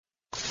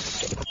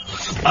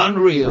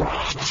Unreal,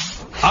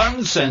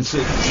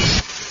 uncensored,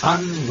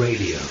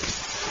 unradio.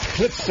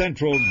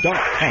 CliffCentral.com.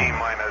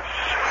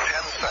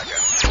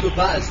 The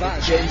Buzz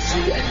with Jen Su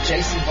and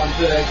Jason Von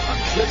Berg on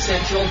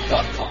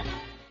CliffCentral.com.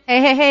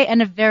 Hey,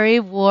 and a very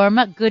warm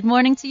good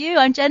morning to you.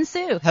 I'm Jen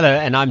Su. Hello,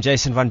 and I'm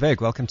Jason Von Berg.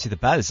 Welcome to The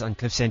Buzz on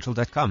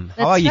CliffCentral.com.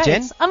 How are you, right.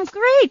 Jen? I'm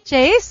great,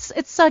 Jace.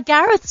 It's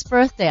Gareth's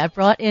birthday. I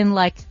brought in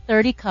like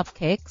 30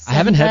 cupcakes. I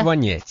haven't had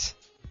one yet.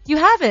 You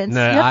haven't?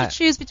 No, you have to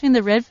choose between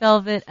the red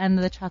velvet and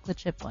the chocolate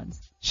chip ones.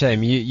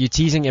 Shame. You're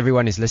teasing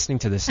everyone who's listening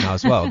to this now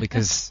as well,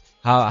 because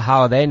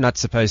how are they not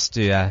supposed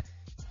to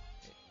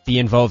be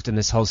involved in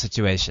this whole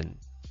situation?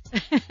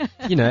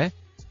 You know,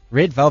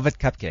 red velvet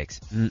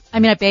cupcakes. I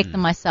mean, I baked them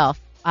myself.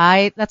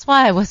 That's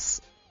why I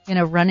was,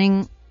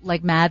 running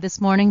like mad this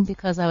morning,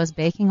 because I was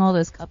baking all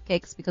those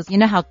cupcakes, because you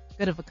know how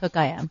good of a cook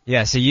I am.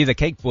 Yeah, so you're the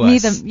cake boss.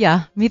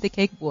 Me the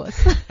cake boss.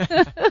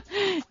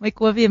 My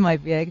Corby and my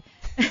big.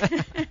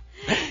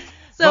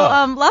 So,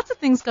 lots of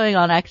things going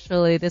on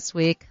actually this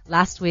week,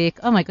 last week.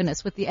 Oh my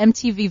goodness, with the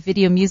MTV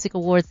Video Music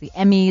Awards, the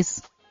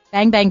Emmys,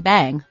 bang, bang,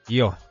 bang.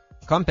 Yo,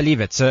 can't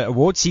believe it. So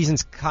award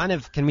season's kind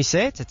of, can we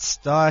say it?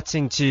 We're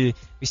starting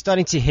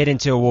to head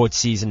into award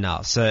season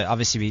now. So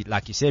obviously,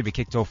 like you said, we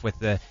kicked off with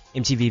the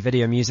MTV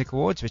Video Music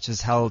Awards, which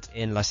was held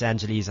in Los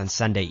Angeles on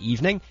Sunday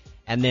evening.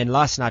 And then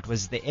last night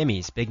was the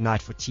Emmys, big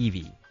night for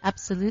TV.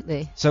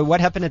 Absolutely. So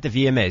what happened at the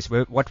VMAs?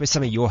 What were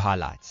some of your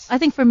highlights? I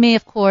think for me,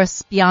 of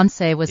course,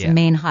 Beyonce was the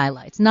main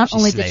highlight. Not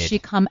only did she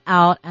come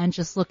out and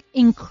just look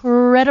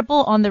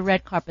incredible on the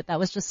red carpet, that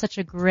was just such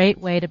a great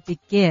way to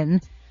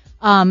begin.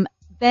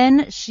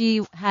 Then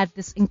she had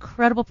this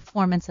incredible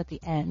performance at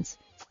the end.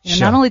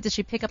 Not only did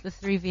she pick up the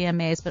 3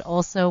 VMAs, but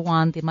also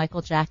won the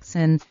Michael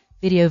Jackson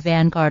Video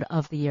Vanguard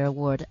of the Year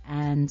award.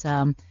 And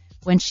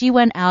when she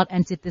went out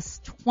and did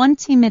this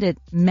 20-minute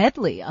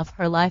medley of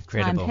her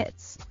lifetime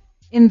hits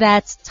in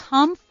that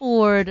Tom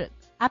Ford,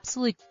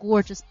 absolutely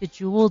gorgeous,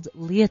 bejeweled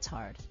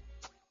leotard.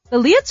 The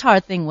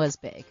leotard thing was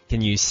big.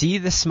 Can you see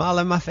the smile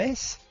on my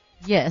face?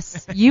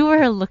 Yes, you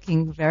were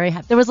looking very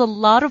happy. There was a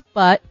lot of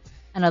butt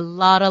and a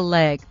lot of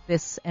leg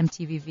this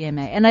MTV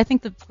VMA. And I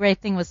think the great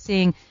thing was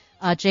seeing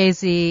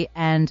Jay-Z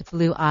and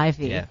Blue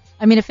Ivy. Yeah.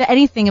 I mean, if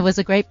anything, it was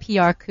a great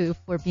PR coup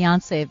for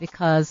Beyonce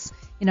because,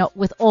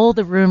 with all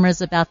the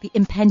rumors about the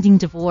impending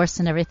divorce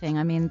and everything,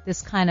 I mean,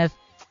 this kind of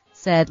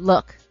said,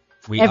 look,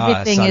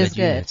 everything is good.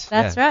 Unit.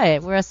 That's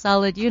right. We're a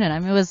solid unit. I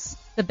mean, it was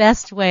the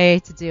best way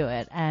to do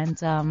it. And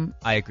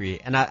I agree.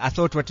 And I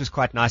thought what was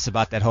quite nice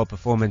about that whole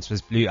performance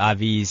was Blue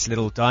Ivy's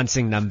little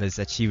dancing numbers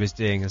that she was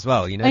doing as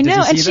well. I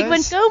know, and she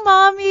went, "Go,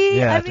 mommy!"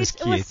 Yeah, I mean,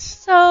 it was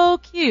so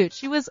cute.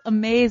 She was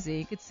amazing.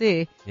 You could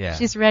see. Yeah.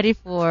 She's ready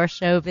for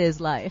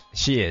showbiz life.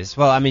 She is.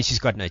 Well, I mean, she's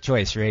got no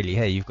choice, really.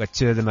 Hey, you've got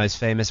 2 of the most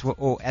famous,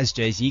 or as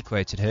Jay-Z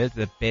quoted her,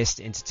 the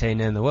best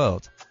entertainer in the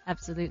world.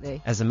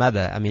 Absolutely. As a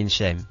mother, I mean,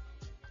 shame.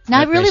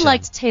 Now, I really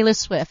liked Taylor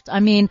Swift. I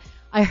mean,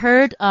 I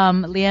heard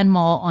Leanne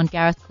Moll on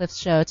Gareth Cliff's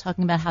show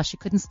talking about how she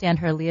couldn't stand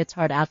her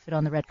leotard outfit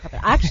on the red carpet.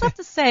 I actually have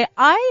to say,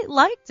 I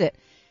liked it.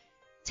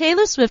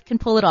 Taylor Swift can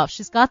pull it off.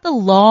 She's got the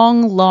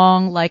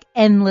long, like,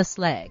 endless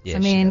legs. Yeah, I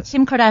mean,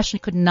 Kim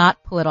Kardashian could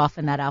not pull it off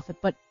in that outfit,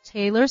 but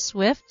Taylor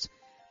Swift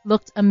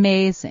looked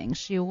amazing.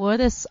 She wore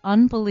this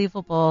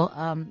unbelievable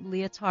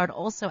leotard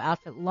also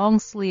outfit,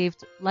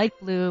 long-sleeved, light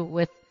blue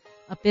with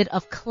a bit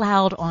of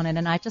cloud on it,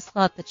 and I just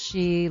thought that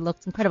she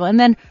looked incredible. And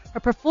then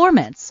her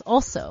performance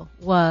also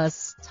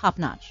was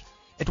top-notch.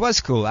 It was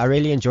cool. I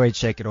really enjoyed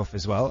Shake It Off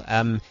as well.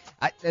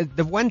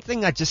 The one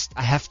thing I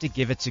have to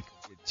give it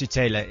to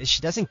Taylor is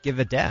she doesn't give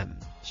a damn.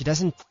 She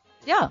doesn't.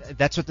 Yeah.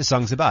 That's what the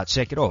song's about.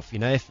 Shake it off.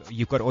 If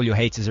you've got all your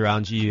haters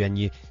around you and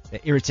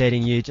they're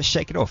irritating you, just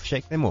shake it off.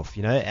 Shake them off.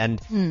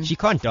 And she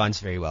can't dance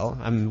very well.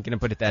 I'm gonna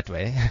put it that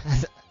way.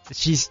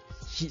 she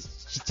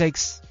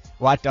takes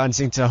white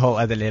dancing to a whole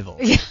other level.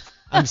 Yeah.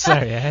 I'm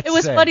sorry. It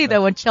was funny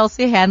though when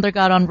Chelsea Handler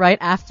got on right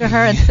after her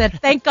and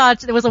said, "Thank God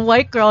there was a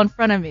white girl in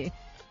front of me,"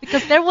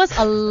 because there was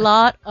a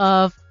lot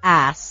of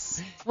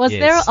ass. Was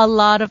there a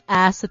lot of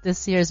ass at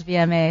this year's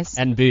VMAs?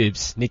 And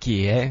boobs,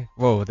 Nikki.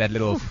 Whoa, that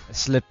little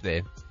slip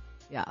there.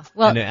 Yeah.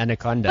 Well,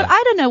 anaconda. But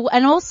I don't know.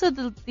 And also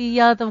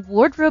the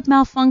wardrobe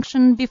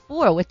malfunction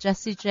before with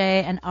Jessie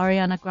J and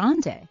Ariana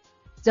Grande.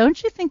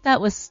 Don't you think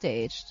that was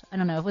staged? I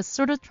don't know. It was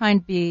sort of trying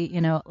to be,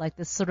 like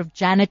this sort of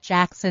Janet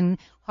Jackson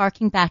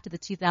harking back to the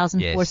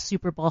 2004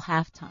 Super Bowl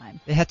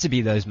halftime. There had to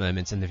be those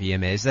moments in the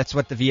VMAs. That's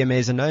what the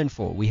VMAs are known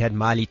for. We had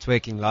Miley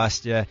twerking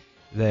last year,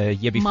 the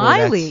year before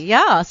Miley,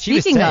 yeah.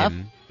 Speaking of,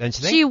 don't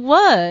you think? She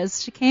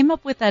was. She came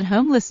up with that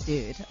homeless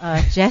dude,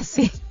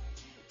 Jessie.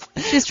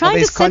 She's trying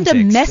to send a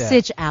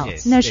message out.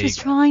 Yes, no, she's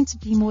trying to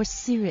be more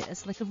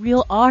serious, like a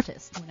real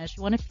artist.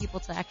 She wanted people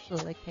to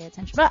actually pay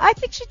attention. But I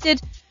think she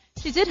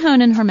did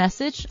hone in her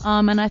message,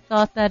 and I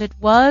thought that it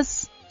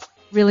was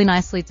really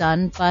nicely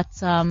done. But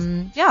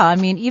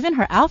even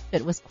her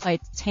outfit was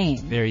quite tame.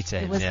 Very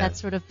tame. It was that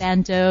sort of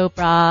bandeau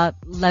bra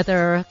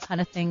leather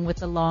kind of thing with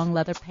the long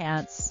leather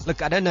pants.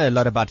 Look, I don't know a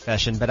lot about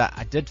fashion, but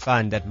I did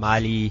find that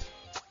Miley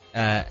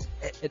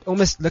it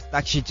almost looked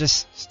like she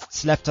just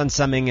slept on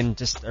something and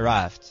just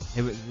arrived.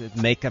 The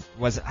makeup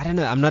was, I don't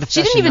know, I'm not a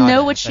She didn't even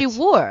know what she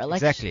wore. Like,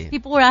 exactly.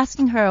 People were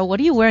asking her, what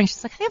are you wearing?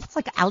 She's like, I think it's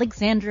like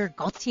Alexander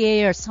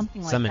Gautier or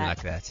something like that. Something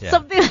like that, yeah.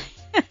 Something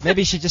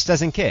Maybe she just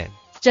doesn't care.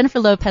 Jennifer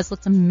Lopez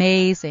looked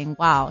amazing.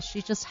 Wow,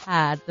 she just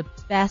had the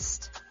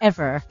best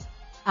ever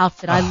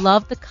outfit. I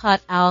loved the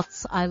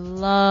cutouts. I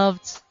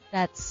loved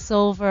that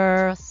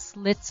silver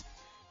slit.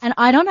 And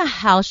I don't know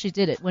how she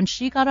did it. When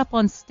she got up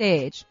on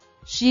stage,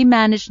 she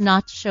managed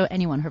not to show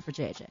anyone her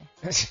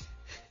vajayjay.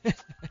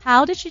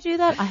 How did she do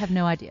that? I have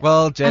no idea.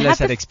 Well, J-Lo's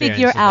had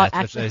experience with that.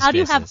 Actually, how do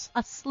you have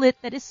a slit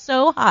that is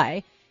so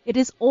high? It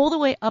is all the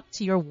way up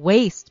to your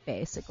waist,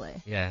 basically.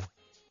 Yeah.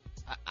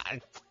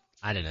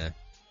 I don't know.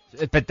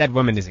 But that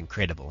woman is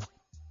incredible.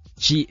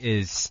 She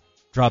is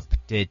drop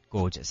dead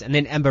gorgeous. And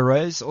then Amber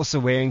Rose also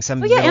wearing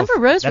some... Oh yeah, Amber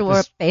Rose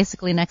wore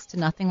basically next to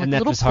nothing. With and a that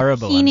little was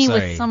horrible. bikini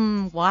with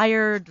some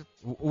wired...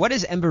 What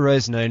is Amber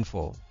Rose known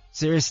for?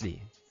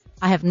 Seriously.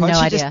 I have no idea.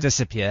 idea. Can't she just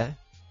disappear?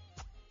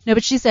 No,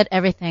 but she said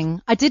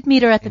everything. I did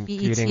meet her at the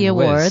BET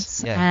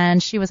Awards, yeah.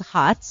 and she was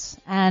hot,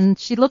 and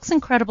she looks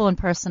incredible in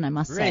person, I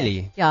must say.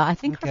 Really? Yeah, I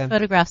think her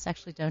photographs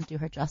actually don't do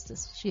her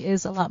justice. She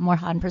is a lot more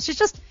hot in person.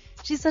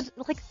 She's a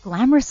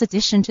glamorous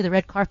addition to the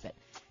red carpet.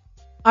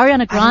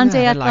 Ariana Grande,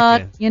 I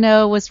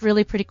thought, was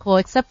really pretty cool,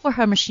 except for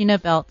her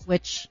Moschino belt,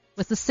 which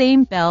was the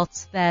same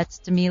belt that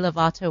Demi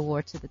Lovato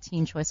wore to the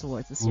Teen Choice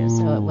Awards this year.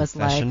 So it was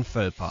fashion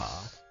faux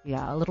pas.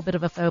 Yeah, a little bit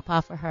of a faux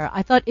pas for her.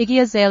 I thought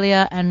Iggy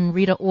Azalea and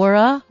Rita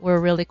Ora were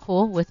really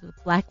cool with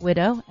Black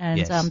Widow and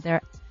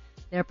their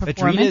performance.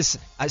 But Rita's,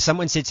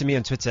 someone said to me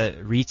on Twitter,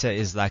 Rita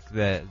is like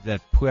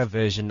the poor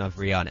version of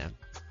Rihanna.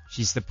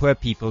 She's the poor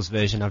people's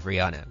version of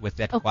Rihanna with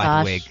that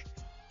white wig.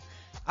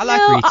 I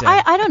like Rita.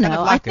 I don't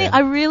know.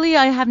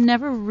 I have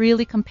never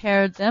really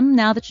compared them.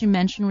 Now that you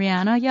mention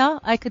Rihanna, yeah,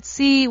 I could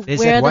see there's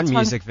where that one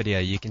music video.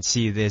 You can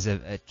see there's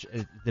the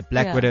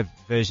Black Widow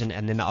version,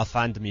 and then I'll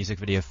find the music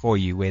video for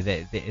you where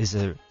there is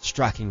a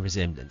striking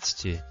resemblance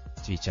to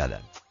each other.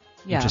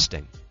 Yeah.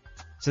 Interesting.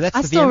 So that's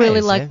I still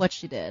really like what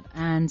she did,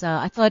 and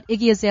I thought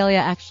Iggy Azalea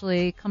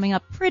actually coming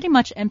up pretty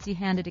much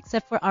empty-handed,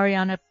 except for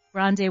Ariana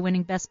Grande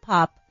winning Best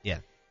Pop. Yeah.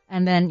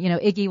 And then,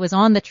 Iggy was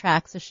on the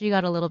track, so she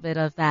got a little bit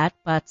of that.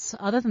 But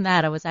other than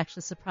that, I was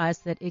actually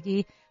surprised that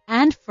Iggy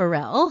and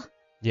Pharrell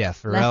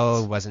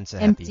wasn't so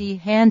happy.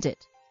 Empty-handed.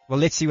 Well,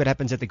 let's see what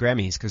happens at the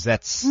Grammys, because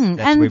that's and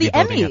where the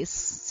we're building Emmys.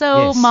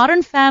 So yes.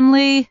 Modern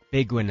Family,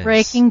 big winners.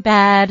 Breaking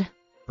Bad,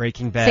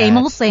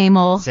 same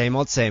old.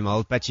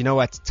 But you know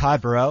what? Ty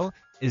Burrell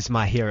is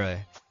my hero.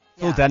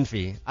 Phil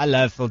Dunphy. I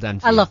love Phil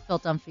Dunphy. I love Phil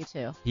Dunphy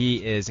too.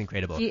 He is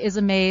incredible. He is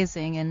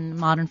amazing in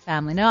Modern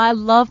Family. No, I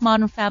love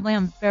Modern Family.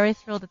 I'm very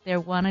thrilled that they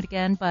won it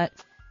again, but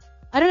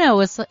I don't know. It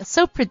was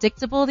so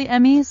predictable, the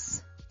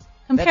Emmys.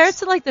 Compared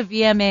to like the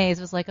VMAs, it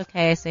was like,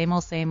 okay, same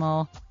old,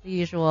 the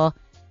usual.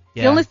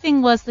 Yeah. The only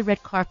thing was the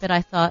red carpet.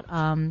 I thought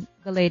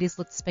the ladies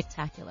looked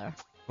spectacular.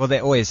 Well, they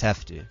always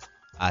have to,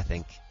 I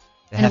think.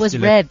 And it was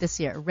red this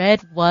year.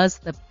 Red was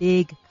the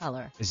big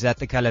color. Is that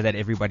the color that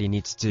everybody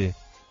needs to...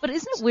 But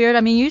isn't it weird?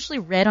 I mean, usually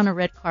red on a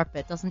red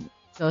carpet doesn't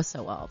go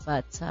so well.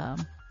 But I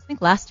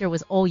think last year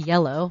was all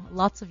yellow.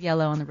 Lots of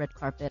yellow on the red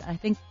carpet. I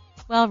think,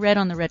 red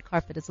on the red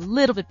carpet is a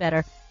little bit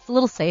better. It's a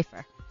little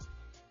safer.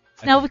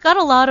 Okay. Now, we've got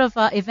a lot of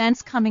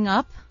events coming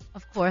up,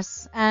 of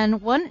course.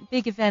 And one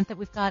big event that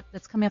we've got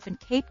that's coming up in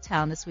Cape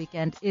Town this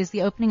weekend is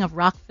the opening of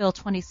Rockville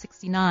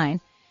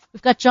 2069.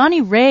 We've got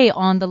Johnny Ray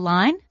on the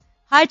line.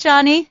 Hi,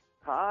 Johnny.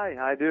 Hi,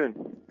 how you doing?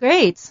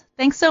 Great.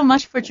 Thanks so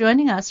much for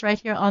joining us right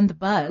here on The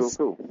Buzz.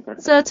 Cool.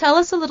 So tell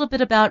us a little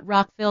bit about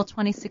Rockville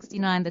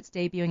 2069 that's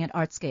debuting at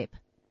Artscape.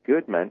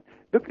 Good, man.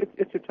 Look,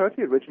 it's a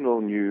totally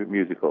original new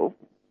musical.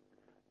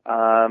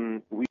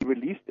 We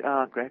released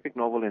our graphic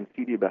novel and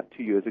CD about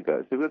 2 years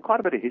ago, so we've got quite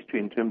a bit of history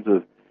in terms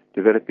of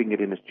developing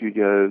it in a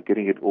studio,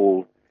 getting it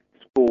all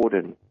scored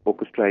and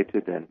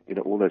orchestrated and,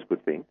 all those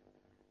good things.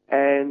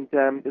 And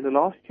in the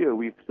last year,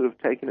 we've sort of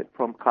taken it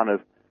from kind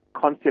of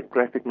concept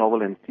graphic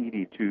novel and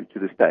CD to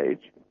the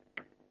stage,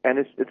 and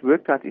it's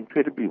worked out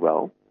incredibly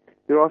well.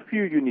 There are a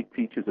few unique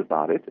features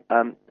about it.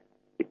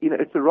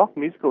 It's a rock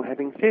musical.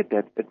 Having said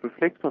that, it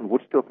reflects on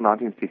Woodstock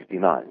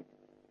 1969,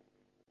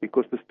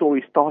 because the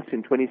story starts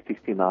in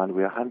 2069.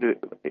 We're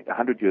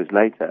 100 years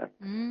later,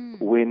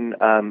 when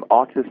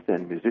artists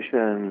and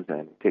musicians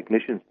and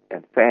technicians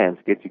and fans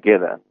get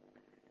together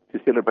to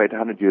celebrate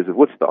 100 years of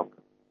Woodstock,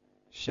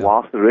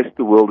 whilst the rest of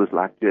the world is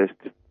like just,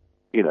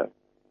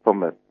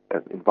 from an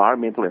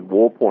environmental and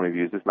war point of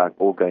view, it's just like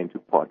all going to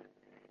pot.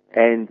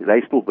 And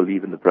they still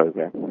believe in the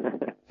program.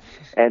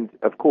 And,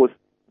 of course,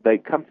 they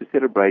come to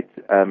celebrate,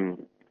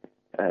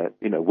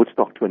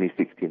 Woodstock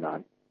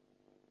 2069.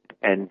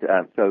 And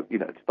so,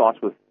 it starts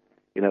with,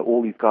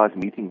 all these guys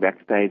meeting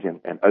backstage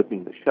and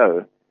opening the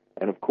show.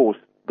 And, of course,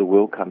 the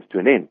world comes to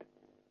an end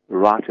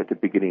right at the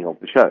beginning of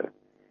the show.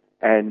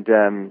 And,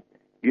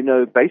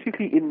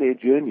 basically in their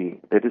journey,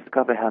 they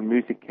discover how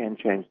music can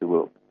change the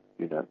world,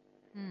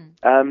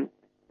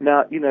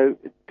 Now,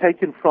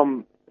 taken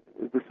from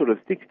the sort of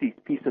 60s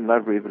peace and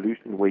love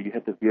revolution where you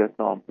had the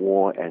Vietnam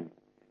War and,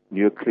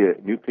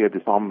 nuclear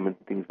disarmament,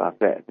 things like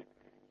that,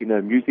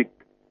 music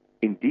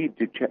indeed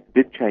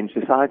did change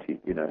society,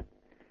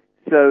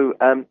 So,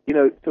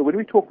 so when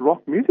we talk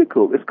rock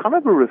musical, it's kind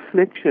of a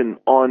reflection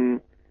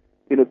on,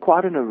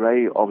 quite an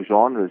array of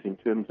genres in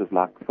terms of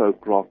like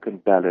folk rock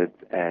and ballads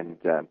and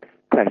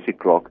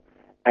classic rock.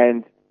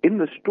 And in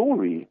the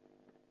story,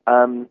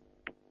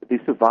 the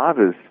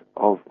survivors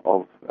of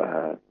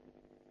the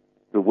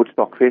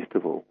Woodstock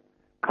Festival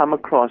come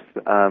across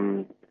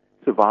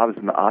survivors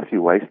in the icy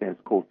wastelands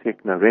called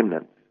techno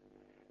remnants.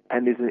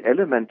 And there's an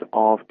element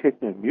of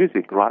techno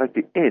music right at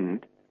the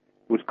end,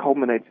 which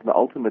culminates in the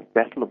ultimate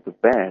battle of the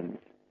bands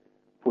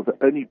for the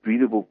only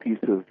breathable piece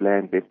of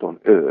land left on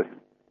Earth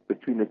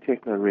between the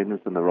techno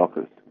remnants and the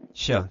rockers.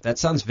 Sure, that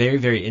sounds very,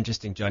 very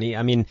interesting, Johnny.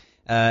 I mean,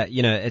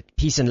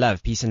 peace and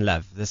love, peace and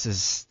love. This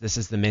is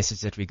the message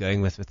that we're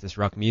going with this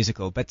rock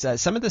musical. But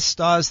some of the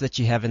stars that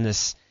you have in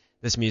this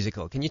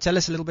musical, can you tell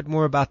us a little bit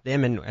more about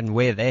them and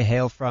where they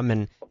hail from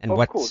and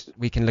what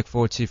we can look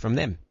forward to from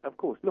them? Of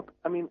course. Look,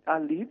 I mean,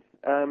 our leads,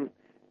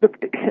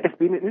 it's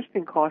been an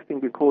interesting casting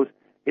because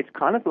it's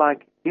kind of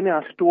like in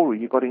our story,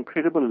 you've got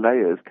incredible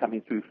layers coming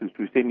through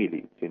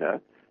semi-leads,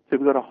 So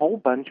we've got a whole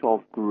bunch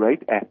of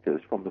great actors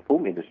from the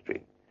film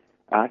industry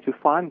to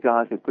find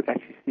guys that could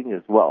actually sing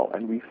as well,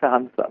 and we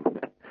found some.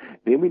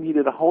 Then we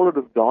needed a whole lot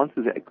of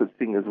dancers that could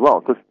sing as well,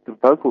 because the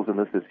vocals in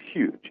this is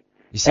huge.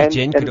 You see,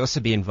 Jen could also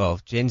be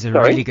involved. Jen's a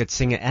really good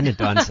singer and a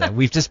dancer.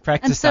 We've just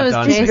practiced our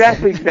dancing.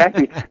 Exactly.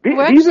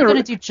 We're actually going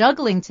to do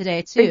juggling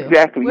today, too.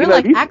 Exactly. We're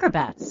like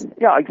acrobats.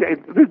 Yeah,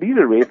 exactly. These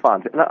are rare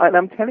finds. And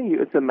I'm telling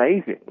you, it's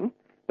amazing,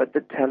 but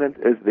the talent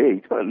is there.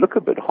 You've got to look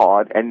a bit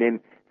hard, and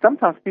then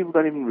sometimes people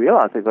don't even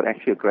realize they've got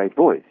actually a great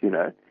voice,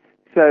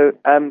 So,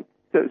 so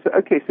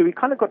we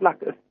kind of got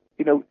like,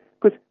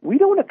 because we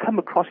don't want to come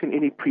across in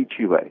any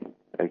preachy way,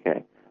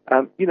 okay?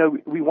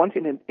 We want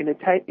in an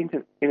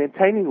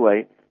entertaining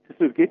way to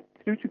sort of get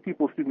through to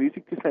people through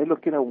music to say,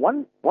 look,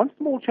 one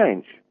small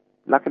change,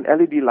 like an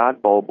LED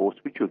light bulb or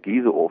switch your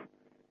geyser off,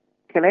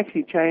 can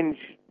actually change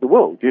the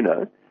world,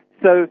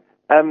 So,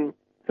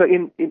 so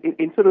in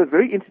sort of a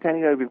very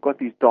entertaining way, we've got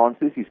these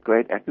dancers, these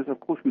great actors, and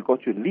of course we've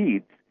got your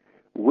leads,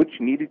 which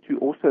needed to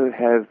also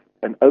have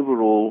an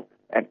overall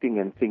acting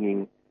and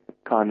singing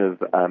kind of,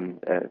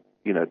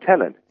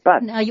 talent.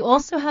 But now you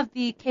also have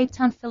the Cape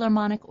Town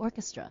Philharmonic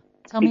Orchestra.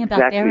 Tell me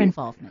about their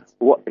involvement.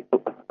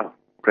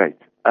 Great.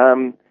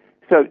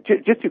 So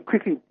just to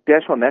quickly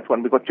dash on that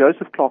one, we've got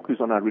Joseph Clark, who's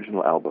on our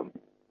original album,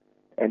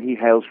 and he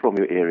hails from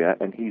your area,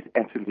 and he's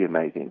absolutely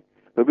amazing.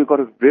 But we've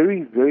got a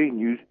very, very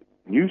new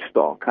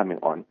star coming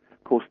on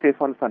called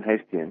Stefan van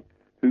Heestien,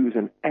 who's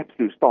an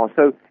absolute star.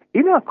 So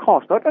in our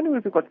cast, not only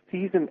have we got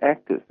seasoned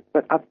actors,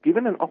 but I've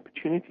given an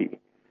opportunity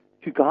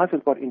to guys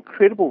who've got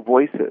incredible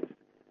voices,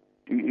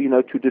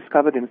 to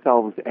discover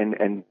themselves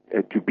and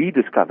to be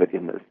discovered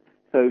in this.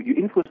 So you're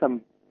in for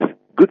some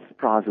good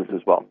surprises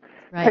as well.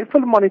 Right. Cape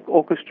Philharmonic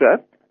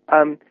Orchestra,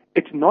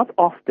 it's not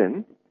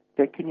often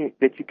that you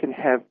can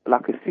have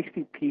like a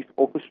 60-piece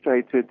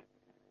orchestrated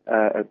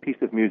piece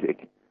of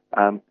music,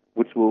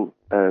 which will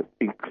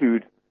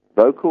include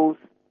vocals,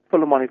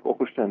 Philharmonic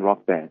Orchestra, and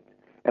rock band.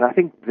 And I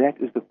think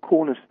that is the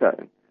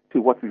cornerstone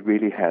to what we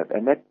really have,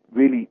 and that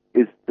really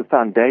is the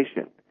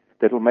foundation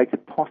that will make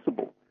it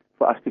possible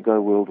for us to go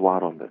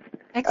worldwide on this.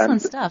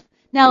 Excellent stuff.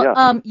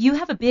 Now, you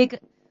have a big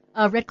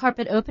red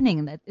carpet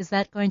opening. Is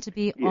that going to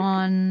be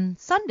on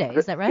Sunday?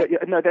 Is that right?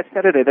 No, that's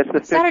Saturday. That's the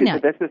 30th, Saturday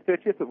night. That's the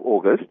 30th of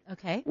August.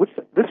 Okay. Which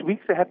this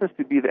week happens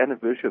to be the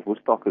anniversary of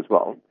Woodstock as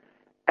well.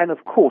 And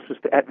of course,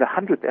 it's the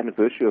 100th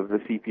anniversary of the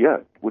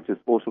CPO, which is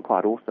also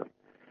quite awesome.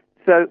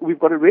 So we've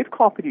got a red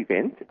carpet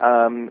event,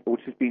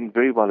 which has been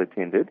very well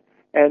attended.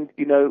 And,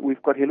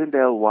 we've got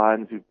Hillendale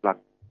Wines who've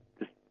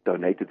just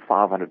donated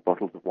 500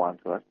 bottles of wine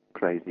to us.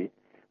 Crazy.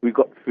 We've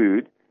got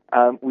food.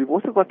 We've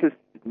also got this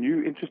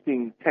new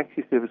interesting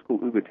taxi service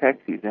called Uber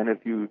Taxis. And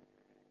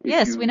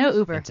Yes, we know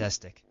Uber.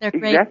 Fantastic. They're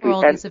great for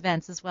all these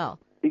events as well.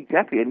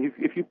 Exactly. And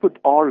if you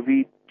put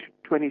RV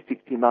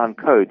 2069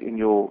 code in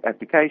your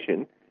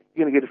application,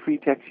 you're going to get a free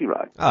taxi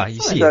ride. Oh,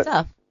 you see.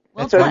 Stuff.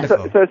 Well, so for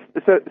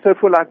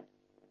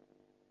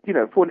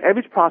for an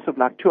average price of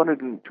like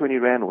 220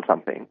 Rand or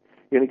something,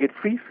 you're going to get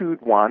free food,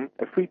 wine,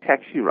 a free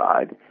taxi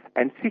ride,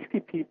 and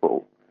 60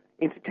 people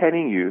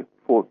entertaining you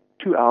for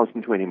 2 hours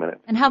and 20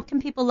 minutes. And how can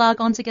people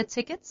log on to get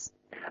tickets?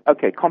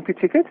 Okay,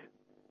 CompuTicket,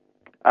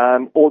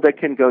 or they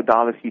can go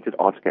dial a seat at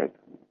Artscape.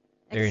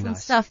 Very Excellent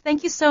nice stuff.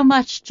 Thank you so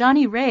much,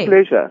 Johnny Ray.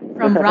 Pleasure.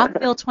 From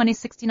Rockville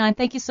 2069.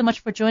 Thank you so much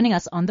for joining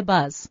us on The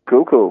Buzz.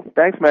 Cool.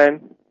 Thanks,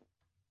 man.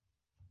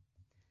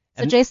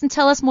 So, Jason,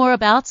 tell us more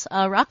about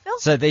Rockville.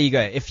 So there you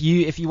go. If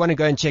you want to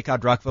go and check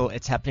out Rockville,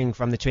 it's happening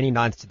from the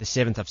 29th to the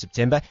 7th of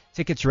September.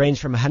 Tickets range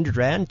from 100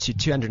 Rand to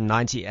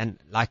 290, and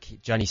like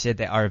Johnny said,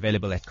 they are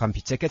available at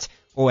CompuTicket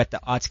or at the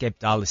Artscape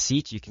Dial a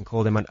Seat. You can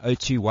call them on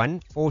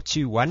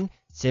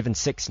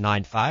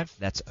 021-421-7695.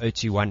 That's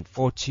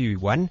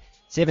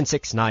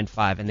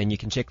 021-421-7695, and then you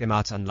can check them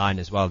out online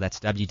as well. That's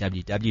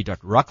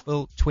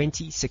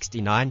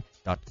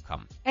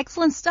www.rockville2069.com.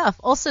 Excellent stuff.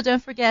 Also,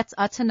 don't forget,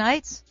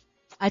 tonight,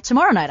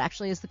 tomorrow night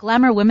actually, is the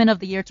Glamour Women of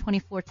the Year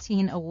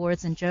 2014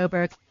 Awards in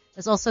Joburg.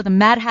 There's also the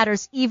Mad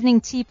Hatter's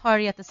Evening Tea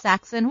Party at the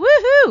Saxon.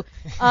 Woohoo!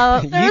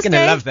 You're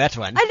gonna love that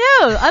one. I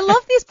know. I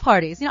love these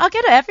parties. I'll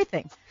get to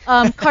everything.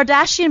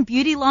 Kardashian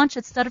Beauty Launch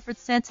at Stutterford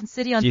Santon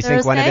City on Thursday. Do you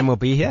think one of them will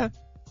be here?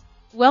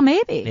 Well,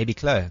 maybe. Maybe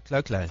Chloe.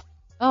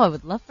 Oh, I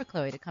would love for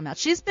Chloe to come out.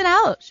 She's been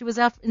out. She was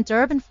out in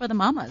Durban for the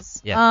Mamas.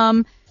 Yeah.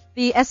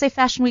 The SA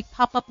Fashion Week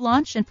pop-up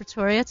launch in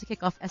Pretoria to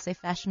kick off SA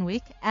Fashion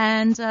Week.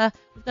 And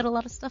we've got a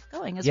lot of stuff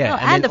going as well.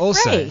 And the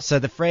Fray. So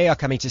the Fray are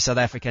coming to South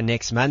Africa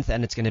next month,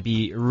 and it's going to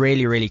be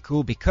really, really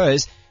cool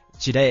because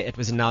today it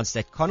was announced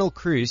that Connell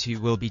Cruz, who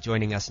will be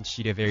joining us in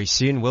studio very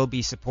soon, will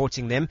be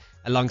supporting them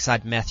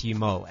alongside Matthew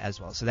Mole as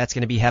well. So that's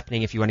going to be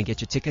happening. If you want to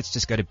get your tickets,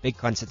 just go to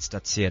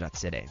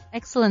bigconcerts.co.za.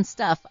 Excellent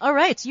stuff. All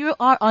right, you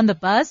are on the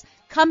buzz.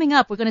 Coming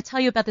up, we're going to tell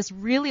you about this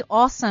really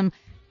awesome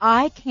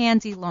eye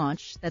candy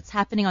launch that's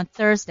happening on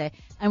Thursday,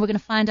 and we're going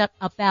to find out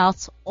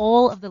about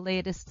all of the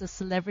latest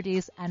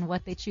celebrities and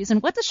what they choose.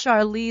 And what does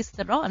Charlize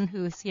Theron,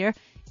 who is here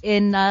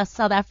in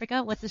South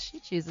Africa, what does she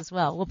choose as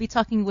well? We'll be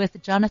talking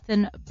with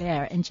Jonathan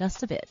Bear in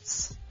just a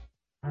bit.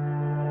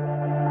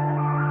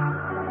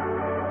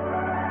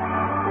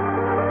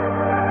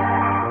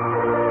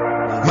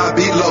 My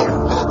beat low,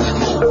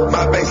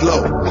 my bass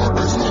low,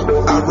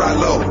 I ride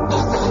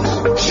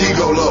low, she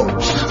go low,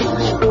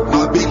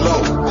 my beat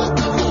low,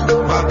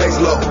 my bass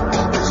low,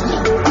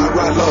 I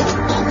ride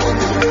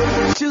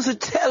low. Juicy,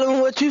 tell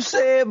him what you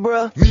said,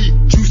 bruh.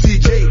 Me, Juicy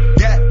J,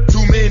 got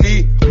too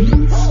many.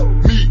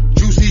 Me,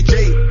 Juicy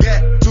J,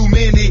 got too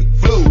many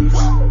flows.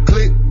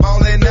 Click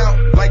ballin'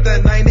 out like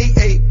the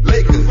 98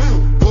 Lakers.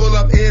 Pull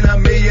up in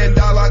 $1 million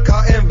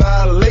car and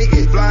violate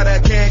it. Fly to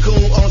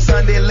Cancun on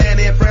Sunday, land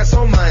in France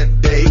on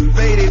Monday.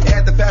 Faded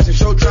at the fashion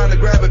show, trying to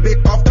grab a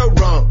big off the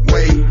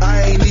runway.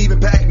 I ain't even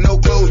packed no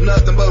clothes,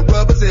 nothing but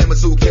rubbers in my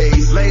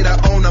suitcase. Later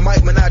on the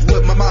Mike Minaj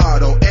with my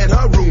model and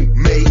her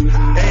roommate.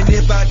 And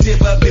if I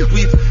tip a bit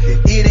with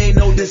it ain't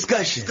no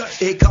discussion.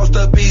 It costs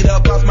a beat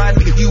up off my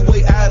nigga, you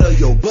way out of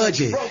your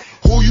budget.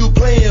 Who you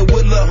playing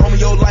with, lil' homie?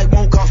 Your life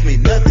won't cost me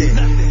nothing.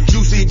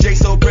 Juicy J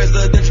so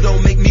presidential,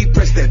 don't make me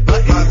press that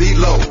button. My beat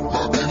low,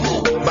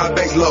 my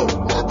bass low,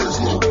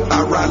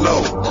 I ride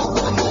low,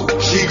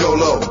 she go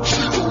low.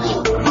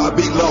 My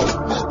beat low,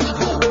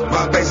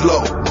 my bass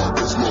low,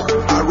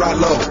 I ride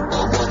low,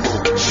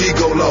 she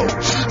go low,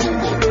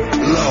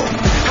 low.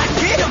 I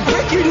get a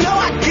brick, you know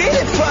I get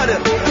it for the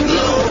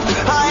low.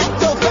 I am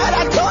so fat,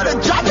 I told her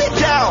drop it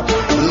down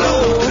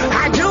low.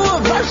 I do a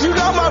verse, you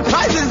know my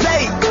price is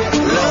 8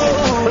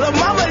 low. Lil'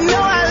 mama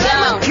know I let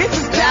my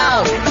kisses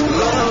down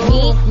low.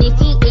 Me,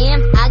 Nikki M,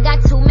 I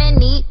got too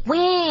many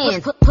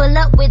wins. Pull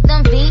up with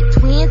them V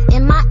twins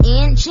in my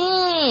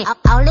engine.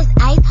 All this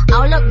ice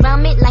all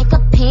around me like a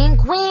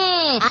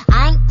penguin.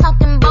 I ain't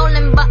talking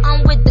bowling, but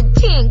I'm with the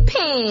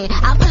kingpin.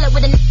 I pull up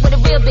with a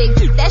real big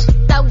dick. That shit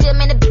so good,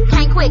 man, the bitch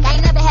can't quick. I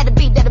ain't never had a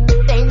beat that a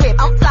bitch ain't rip.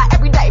 I'm fly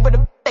every day, but the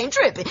bitch ain't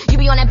tripping. You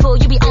be on that pool,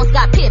 you be on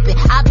Scott Pippen.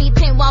 I be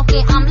pin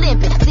walking, I'm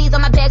limping. C's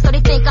on my back, so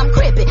they think I'm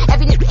crippin'.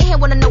 Every nigga in here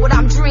wanna know what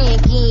I'm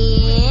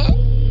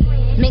drinking.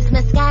 Mix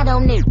Moscato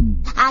nigga.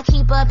 I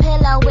keep a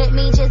pillow with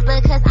me just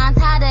because I'm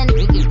tired of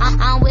niggas.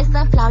 I'm with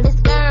some flawless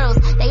girls.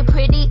 They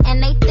pretty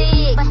and they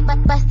thick.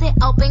 But bust it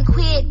open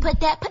quick. Put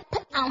that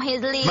on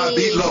his lid. My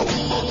beat low,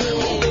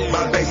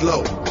 my bass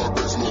low,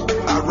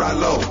 I ride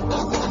low,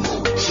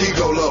 she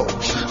go low.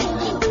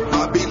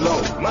 My beat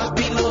low, my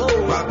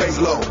bass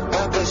low,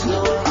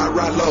 I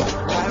ride low,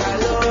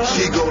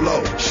 she go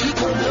low,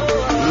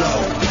 low.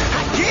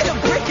 I get a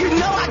brick, you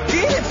know I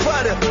get it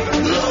for the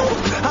low.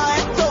 I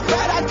am so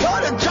fat, I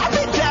told her drop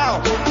it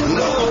down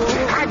low.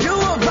 I do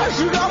a verse,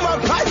 you know my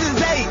price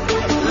is 8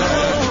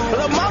 low.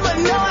 Lil' mama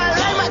know I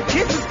lay my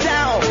kisses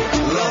down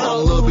low. I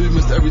love you,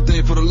 Mr.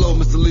 Everything for the low.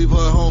 Mr. Leave her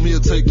at home, he'll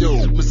take yo.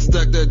 Mr.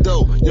 Stack that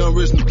dough. Young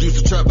rich used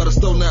to trap by the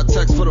stove, now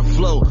tax for the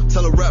flow.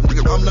 Tell a rap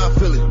nigga, I'm not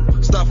feeling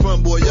you. Stop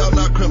front boy, y'all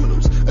not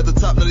criminals. At the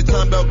top, now they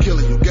time about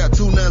killing you. Got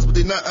 2 nines, but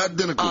they not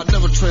identical. I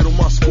never trade on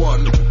my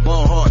squad, nigga.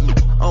 Ball hard,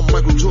 nigga. I'm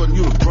Michael Jordan,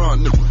 you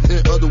LeBron, nigga.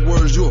 In other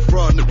words, you a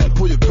fraud, nigga.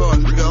 Pull your card,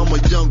 nigga. I'm a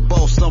young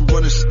boss, I'm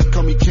running shit.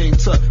 Call me King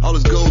Tut. All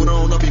this gold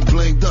on, I be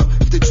blinged up.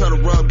 If they try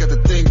to rob, got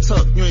the thing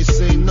tucked. You ain't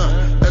seen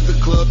nothing. At the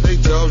club, they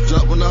jaws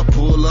drop when I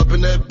pull up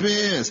in that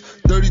Benz.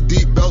 30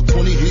 deep, about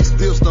 20 heat,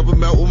 still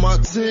stumping out with my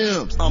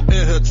Timbs. I'm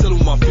in here chillin'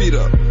 with my feet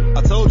up.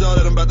 I told y'all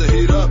that I'm about to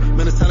heat up.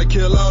 Man, it's time to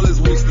kill all this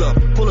weak stuff.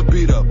 Pull a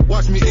beat up,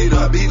 watch me eat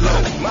up. My beat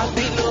low, My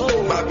beat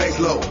low, my bass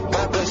low,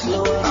 my bass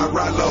low, I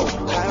ride low,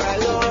 I ride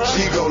low,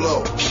 she go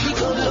low. she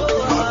go low,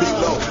 My beat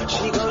low,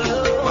 she go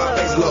low, my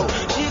bass low,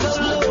 she go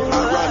low, I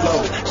ride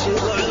low, she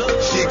go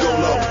low, she go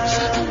low,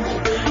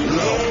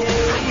 low.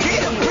 I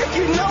get a brick,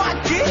 you know I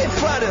get it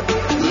for the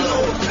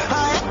low.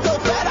 I am so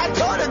fat, I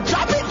told her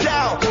drop it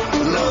down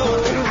low.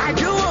 I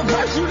do a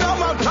verse, you know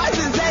my price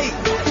is 8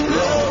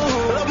 low.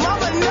 Lil'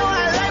 mama know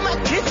I lay my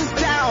kisses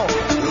down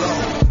low.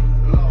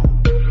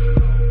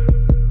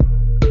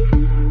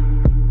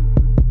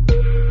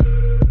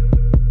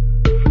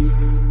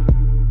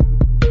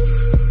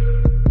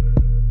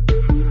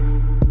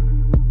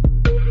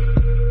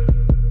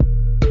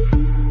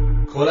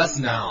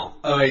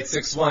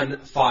 0861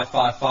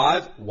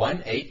 555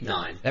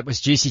 189. That was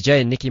Juicy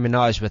J and Nicki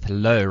Minaj with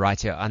Hello right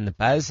here on The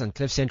Buzz on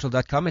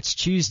cliffcentral.com. It's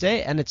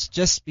Tuesday and it's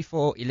just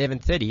before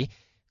 11:30.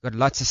 Got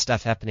lots of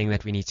stuff happening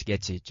that we need to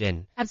get to.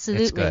 Jen,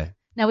 absolutely. Let's go.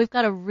 Now we've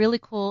got a really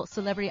cool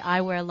celebrity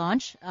eyewear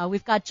launch.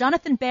 We've got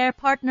Jonathan Baer,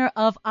 partner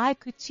of Eye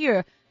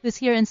Couture, who's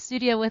here in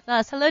studio with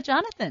us. Hello,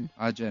 Jonathan.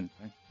 Hi, Jen.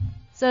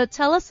 So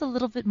tell us a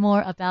little bit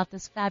more about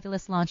this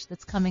fabulous launch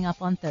that's coming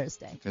up on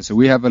Thursday. Okay, so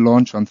we have a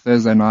launch on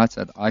Thursday night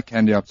at Eye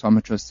Candy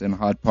Optometrists in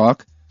Hyde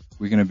Park.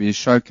 We're going to be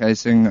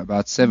showcasing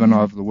about 7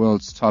 of the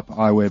world's top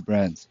eyewear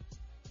brands.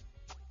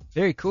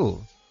 Very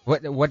cool.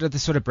 What are the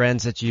sort of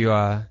brands that you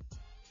are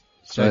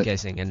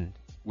showcasing? And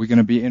we're going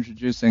to be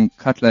introducing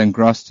Cutler &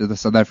 Gross to the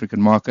South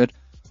African market,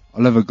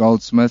 Oliver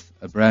Goldsmith,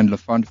 a brand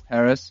Lafont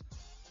Paris,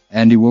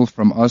 Andy Wolf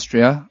from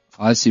Austria,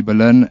 IC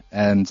Berlin,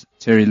 and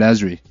Terry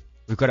Lazary.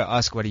 We've got to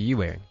ask, what are you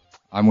wearing?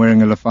 I'm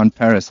wearing a Lafont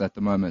Paris at the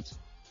moment.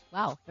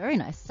 Wow, very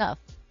nice stuff.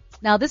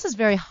 Now, this is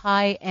very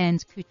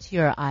high-end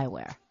couture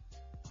eyewear.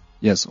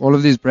 Yes, all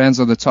of these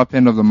brands are the top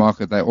end of the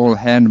market. They're all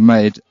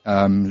handmade,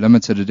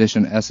 limited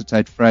edition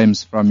acetate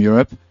frames from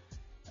Europe,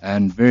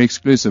 and very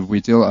exclusive. We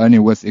deal only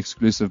with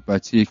exclusive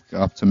boutique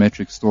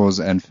optometric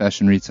stores and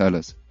fashion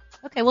retailers.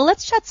 Okay, well,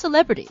 let's chat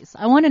celebrities.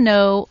 I want to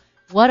know,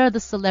 what are the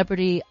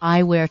celebrity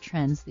eyewear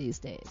trends these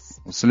days?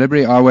 Well,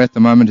 celebrity eyewear at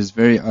the moment is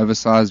very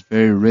oversized,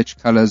 very rich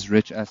colors,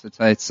 rich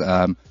acetates,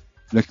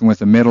 looking with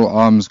the metal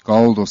arms,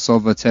 gold or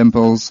silver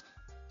temples.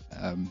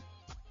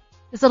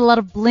 Is it a lot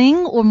of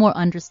bling or more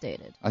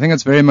understated? I think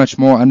it's very much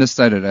more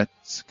understated.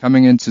 It's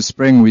coming into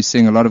spring, we're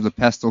seeing a lot of the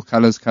pastel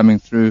colors coming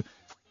through,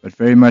 but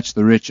very much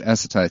the rich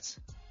acetates.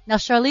 Now,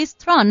 Charlize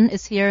Theron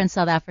is here in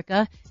South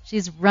Africa.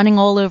 She's running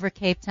all over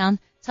Cape Town.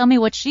 Tell me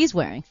what she's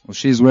wearing. Well,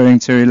 she's wearing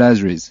Terry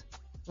Lazary's.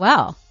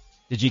 Wow.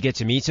 Did you get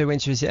to meet her when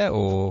she was here,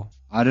 or?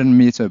 I didn't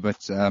meet her,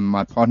 but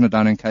my partner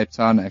down in Cape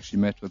Town actually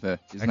met with her.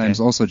 His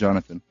name's also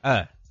Jonathan.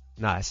 Oh,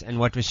 nice. And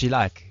what was she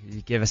like?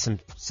 You gave us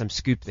some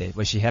scoop there.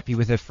 Was she happy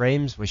with her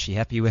frames? Was she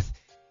happy with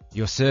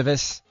your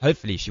service?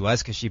 Hopefully she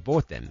was, because she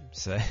bought them.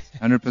 So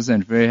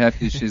 100%. Very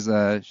happy. She's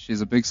a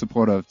big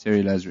supporter of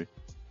Terry Lazary.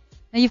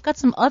 Now, you've got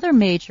some other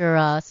major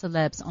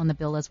celebs on the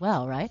bill as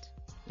well, right?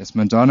 Yes,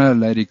 Madonna,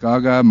 Lady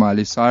Gaga,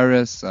 Miley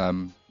Cyrus,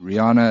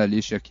 Rihanna,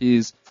 Alicia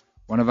Keys.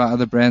 One of our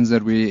other brands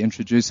that we're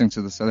introducing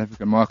to the South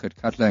African market,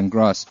 Cutler &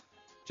 Gross.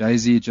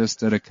 Jay-Z just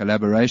did a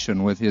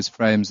collaboration with his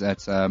frames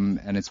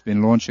and it's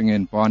been launching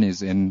in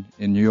Barney's in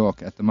New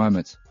York at the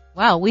moment.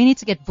 Wow, we need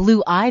to get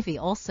Blue Ivy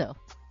also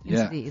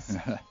into these.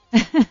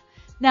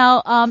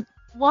 Now,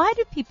 why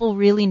do people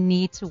really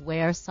need to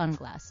wear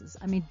sunglasses?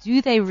 I mean,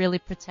 do they really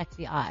protect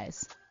the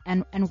eyes?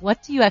 And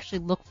what do you actually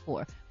look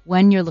for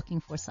when you're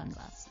looking for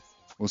sunglasses?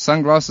 Well,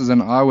 sunglasses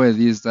and eyewear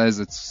these days,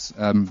 it's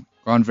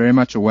gone very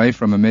much away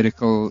from a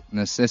medical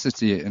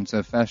necessity into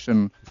a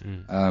fashion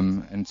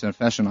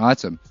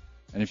item.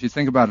 And if you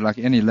think about it, like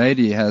any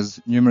lady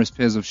has numerous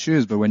pairs of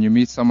shoes, but when you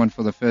meet someone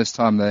for the first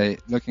time, they're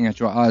looking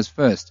at your eyes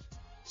first.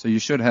 So you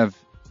should have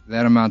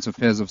that amount of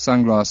pairs of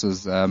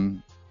sunglasses.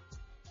 So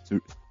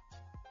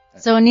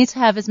I need to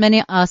have as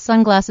many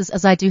sunglasses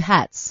as I do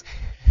hats.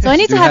 So I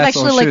need to have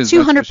actually like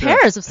 200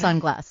 pairs of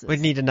sunglasses. We'd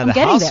need another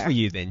house for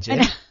you then,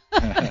 Jen.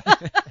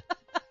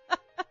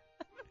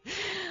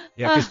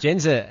 Yeah, because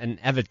Jen's an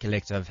avid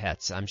collector of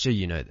hats. I'm sure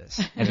you know this.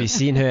 Have you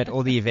seen her at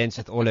all the events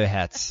with all her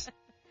hats?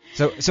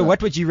 So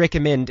what would you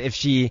recommend if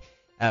she,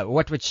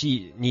 what would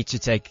she need to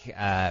take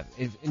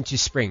into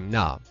spring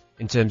now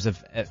in terms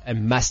of a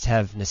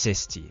must-have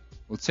necessity?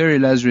 Well, Terry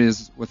Lazary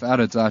is without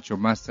a doubt your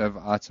must-have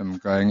item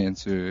going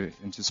into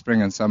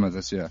spring and summer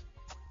this year.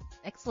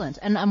 Excellent.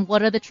 And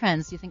what are the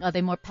trends? Do you think, are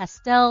they more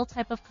pastel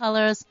type of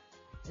colors?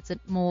 Is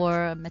it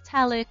more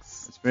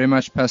metallics? It's very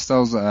much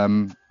pastels,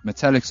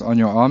 metallics on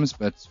your arms,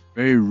 but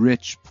very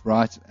rich,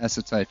 bright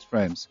acetate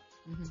frames.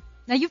 Mm-hmm.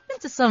 Now, you've been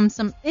to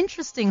some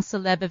interesting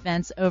celeb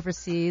events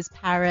overseas,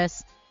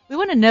 Paris. We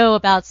want to know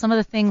about some of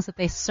the things that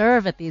they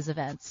serve at these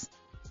events.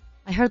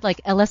 I heard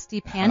like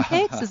LSD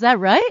pancakes. Is that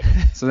right?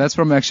 So that's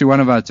from actually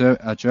one of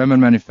our German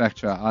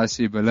manufacturer,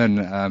 IC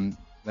Berlin.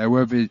 They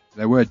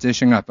were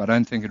dishing up. I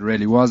don't think it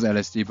really was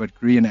LSD, but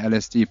green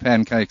LSD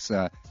pancakes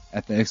at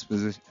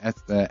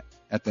the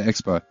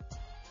expo.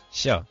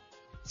 Sure.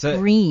 So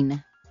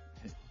green.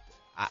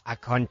 I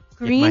can't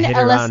green get my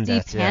head around LSD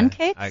that.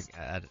 pancakes.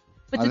 Yeah.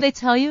 But did they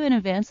tell you in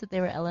advance that they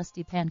were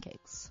LSD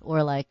pancakes,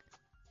 or like?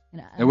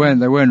 They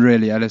weren't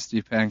really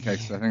LSD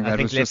pancakes. I think that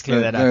was just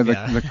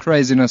the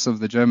craziness of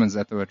the Germans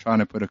that they were trying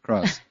to put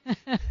across.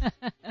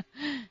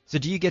 So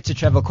do you get to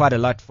travel quite a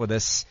lot for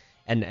this?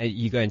 And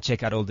you go and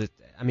check out are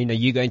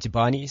you going to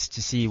Barney's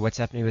to see what's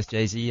happening with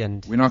Jay-Z?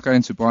 And we're not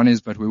going to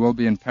Barney's, but we will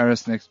be in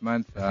Paris next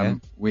month. Okay.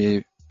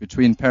 We're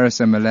between Paris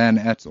and Milan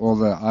at all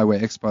the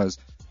eyewear expos,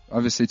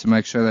 obviously to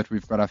make sure that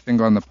we've got our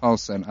finger on the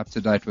pulse and up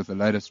to date with the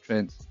latest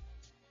trends.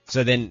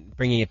 So then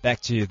bringing it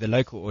back to the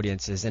local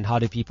audiences, and how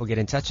do people get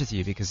in touch with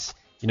you? Because,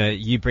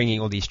 you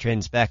bringing all these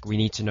trends back, we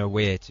need to know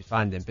where to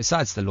find them,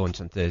 besides the launch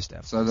on Thursday.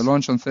 So the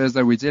launch on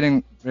Thursday, we're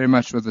dealing very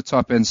much with the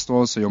top-end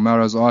stores, so your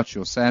Melrose Arch,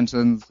 your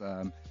Santons,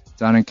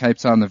 down in Cape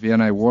Town, the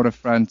V&A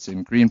Waterfront,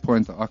 in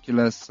Greenpoint, the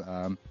Oculus.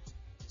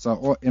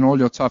 So in all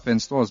your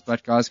top-end stores.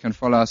 But guys can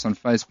follow us on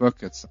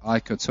Facebook. It's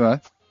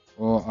iCouture,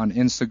 or on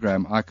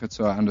Instagram,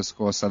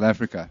 iCouture_South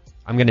Africa.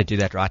 I'm going to do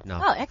that right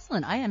now. Oh,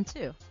 excellent. I am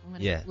too. I'm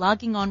going to be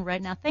logging on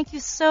right now. Thank you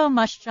so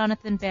much,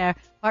 Jonathan Baer,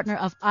 partner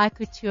of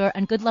iCouture,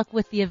 and good luck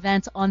with the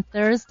event on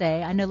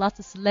Thursday. I know lots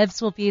of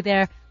celebs will be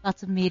there,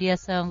 lots of media,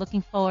 so I'm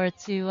looking forward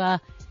to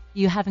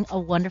you having a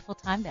wonderful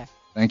time there.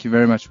 Thank you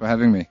very much for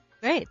having me.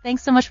 Great.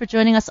 Thanks so much for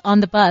joining us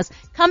on The Buzz.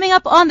 Coming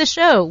up on the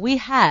show, we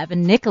have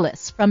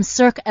Nicholas from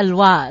Cirque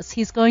Eloise.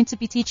 He's going to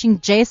be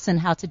teaching Jason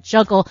how to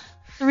juggle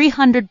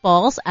 300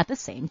 balls at the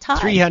same time.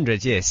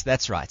 300, yes,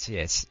 that's right,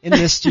 yes. In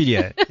the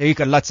studio. We've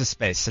got lots of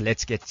space, so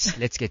let's get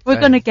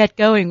We're going to get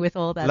going with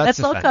all that. Lots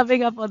That's all fun.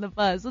 coming up on The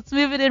Buzz. Let's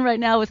move it in right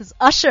now with his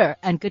Usher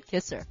and Good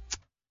Kisser.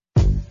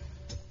 Let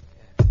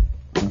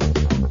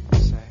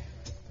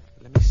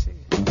me see.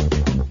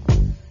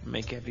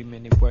 Make every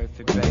minute worth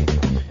it, baby.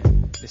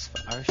 This for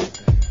Usher,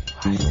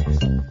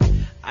 baby.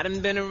 I done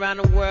been around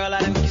the world,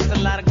 I done kissed a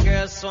lot of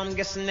girls, so I'm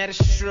guessing that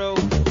it's true.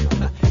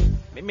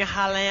 Make me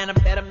holler and I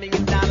bet $1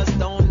 million.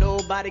 Don't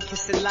nobody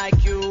kiss it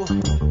like you.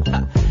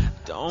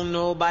 Don't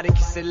nobody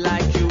kiss it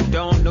like you.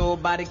 Don't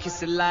nobody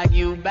kiss it like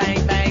you.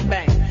 Bang, bang,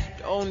 bang.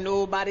 Don't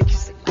nobody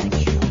kiss it like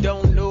you.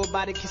 Don't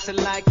nobody kiss it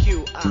like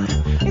you.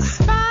 It's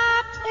 5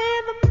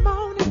 in the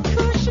morning,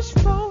 Kush is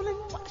rolling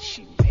while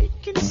she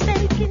making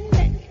steak and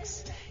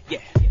eggs. Yeah.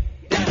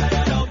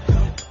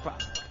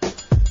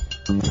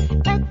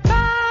 At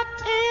 5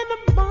 in the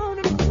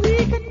morning, we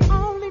can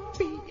only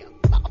be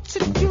about to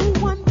do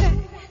one thing.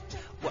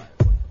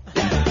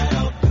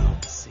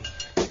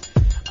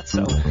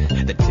 So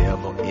the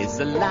devil is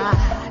a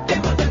lie.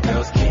 Them other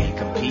girls can't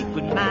compete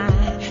with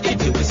mine. You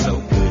do it so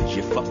good,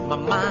 you fuck my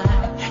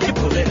mind. You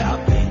pull it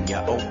out, then you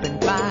open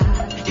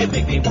wide. You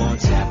make me want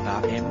to tap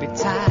out every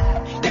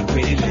time. That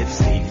pretty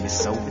lips leave me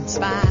so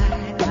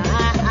inspired.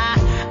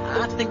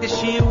 I think that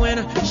she a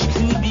winner. She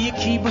could be a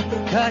keeper,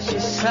 cause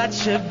she's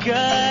such a good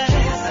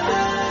kisser.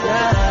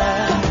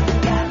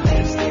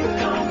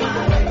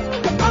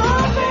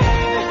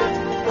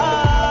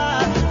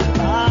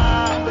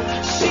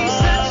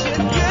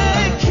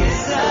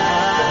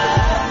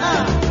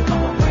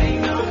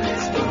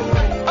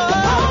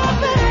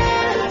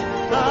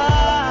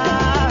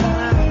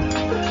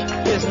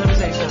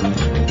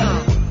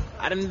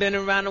 I done been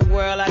around the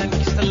world, I done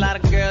kissed a lot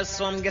of girls,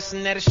 so I'm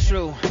guessing that it's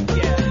true.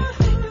 Yeah.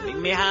 Make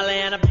me holler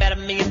and I bet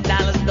 $1 million.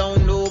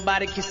 Don't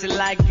nobody kiss it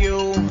like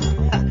you.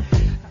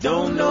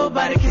 Don't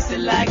nobody kiss it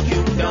like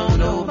you. Don't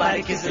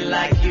nobody kiss it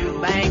like you.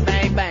 Bang,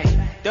 bang,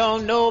 bang.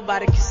 Don't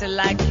nobody kiss it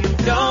like you.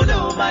 Don't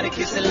nobody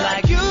kiss it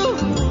like you.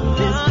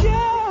 This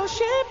girl,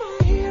 she my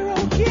hero.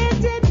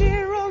 Get that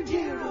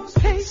euros,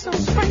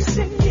 pesos,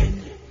 pricing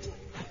yen.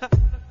 I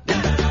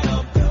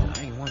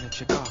ain't wanna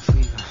check off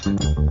either.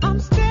 I'm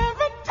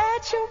staring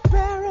at your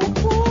barrel,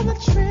 pull the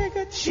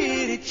trigger,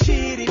 chitty,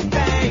 chitty,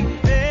 bang,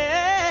 bang.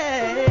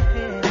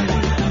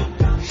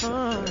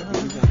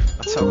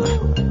 I told her,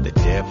 the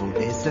devil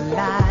is a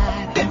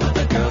lie. Them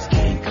other girls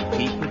can't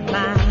compete with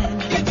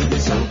mine. You do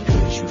it so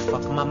good, you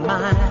fuck my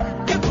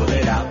mind. You pull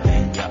it out,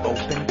 then you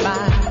open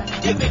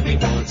wide. You make me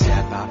want to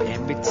tap out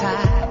every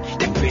time.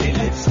 Them pretty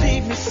lips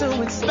leave me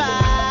so inspired.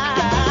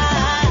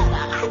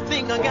 I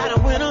think I got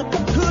a winner,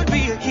 could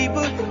be a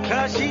keeper,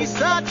 cause she's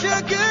such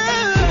a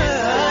good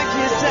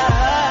kisser.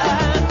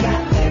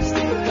 Got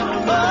lipstick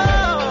on my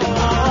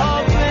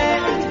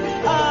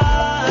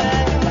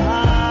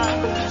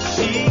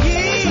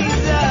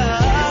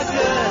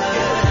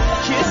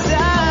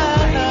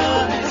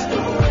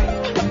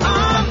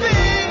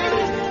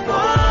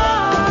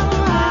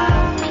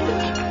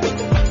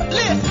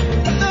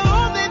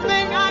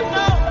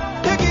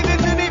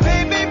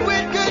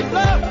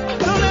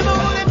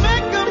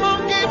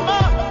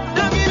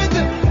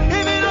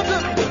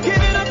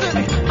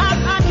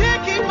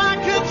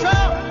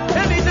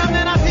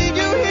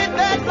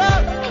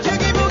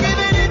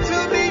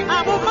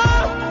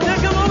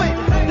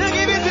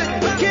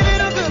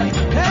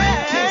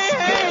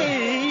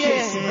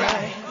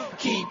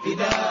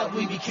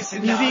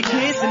we be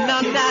kissing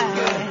all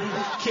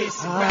night.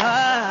 Kiss it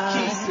right.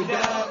 Kiss it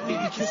up. We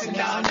be kissing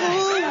all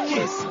night.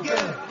 Kiss it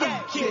good.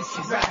 Kiss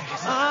it right.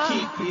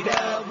 Keep it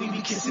up. We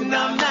be kissing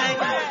all night.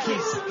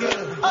 Kiss it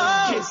good.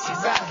 Kiss it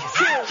right.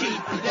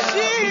 Keep it up.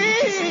 We be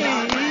kissing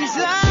all night. She's a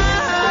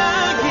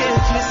good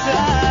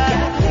kisser.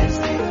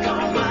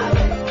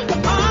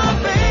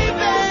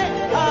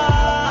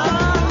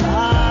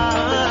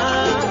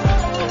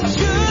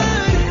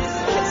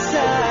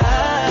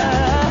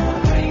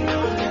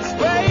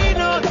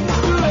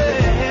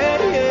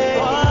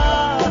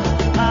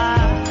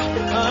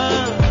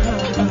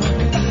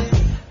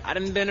 I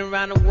done been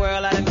around the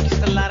world, I done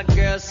kissed a lot of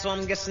girls, so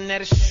I'm guessing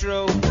that it's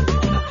true.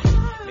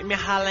 Make me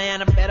holler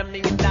and I bet $1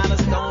 million.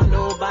 Don't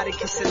nobody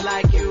kiss it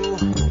like you.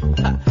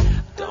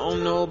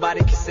 Don't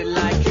nobody kiss it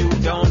like you.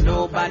 Don't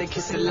nobody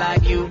kiss it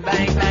like you.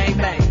 Bang, bang,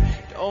 bang.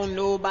 Don't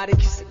nobody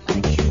kiss it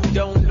like you.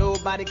 Don't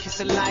nobody kiss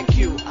it like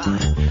you.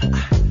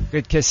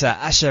 Good kisser.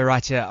 Asher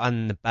right here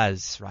on the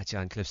buzz, right here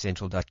on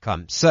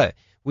cliffcentral.com. So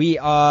we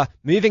are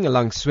moving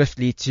along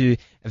swiftly to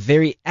a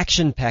very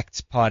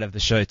action-packed part of the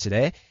show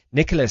today.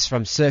 Nicholas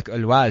from Cirque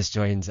Auloise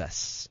joins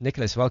us.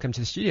 Nicholas, welcome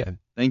to the studio.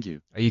 Thank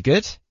you. Are you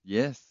good?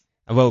 Yes.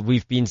 Well,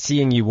 we've been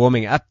seeing you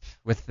warming up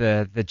with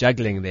the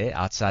juggling there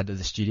outside of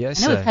the studio.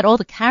 I know we've had all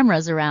the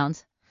cameras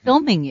around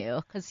filming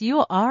you because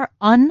you are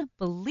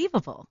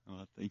unbelievable.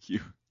 Oh, thank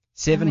you.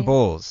 7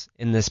 balls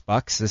in this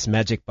box, this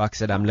magic box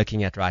that I'm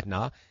looking at right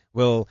now.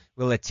 We'll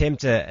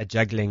attempt a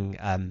juggling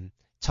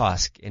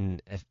task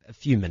in a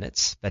few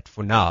minutes, but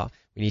for now,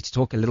 we need to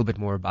talk a little bit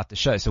more about the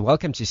show. So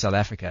welcome to South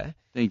Africa.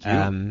 Thank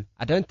you.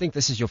 I don't think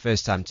this is your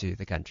first time to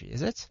the country,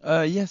 is it?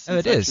 Yes, Oh,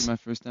 it's it actually is. my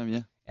first time,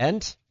 yeah.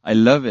 And? I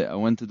love it. I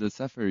went to the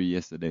safari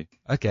yesterday.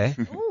 Okay.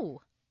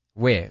 Ooh.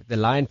 Where? The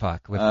Lion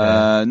Park? With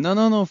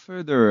No,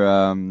 further.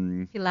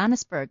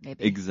 Johannesburg,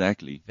 maybe.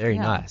 Exactly. Very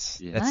Yeah. nice.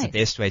 Yeah. That's Nice. the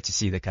best way to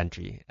see the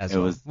country as It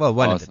well. was Well,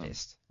 one of the awesome.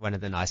 best. One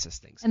of the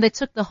nicest things. And they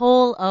took the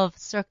whole of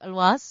Cirque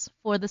Auloise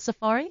for the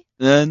safari?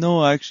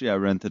 No, actually, I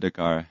rented a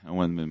car. I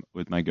went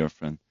with my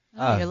girlfriend.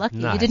 Oh, you're lucky.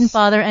 nice. You didn't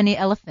bother any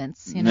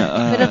elephants. You know,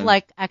 No, you could have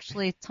like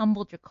actually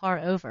tumbled your car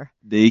over.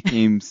 They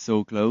came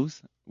so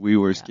close. We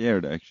were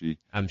scared, actually.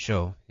 I'm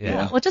sure.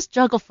 Yeah. Well, just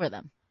juggle for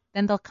them.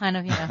 Then they'll kind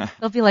of,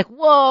 they'll be like,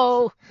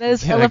 "Whoa,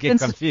 those Yeah, I get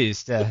elephants."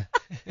 confused.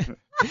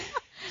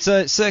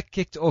 So Cirque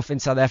kicked off in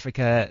South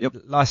Africa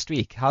last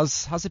week.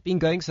 How's it been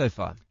going so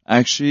far?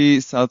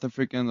 Actually, South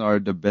Africans are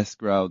the best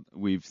crowd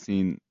we've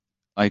seen.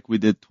 Like, we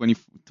did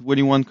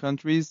 21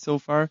 countries so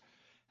far.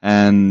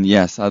 And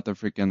yeah, South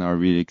Africans are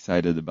really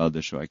excited about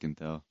the show, I can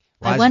tell.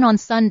 I went on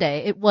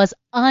Sunday. It was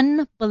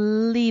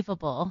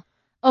unbelievable.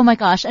 Oh my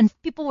gosh. And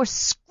people were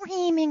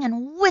screaming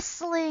and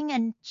whistling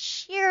and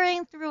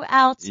cheering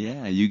throughout.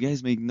 Yeah, you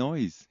guys make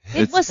noise.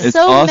 It was it's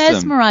so awesome.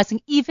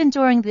 mesmerizing. Even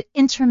during the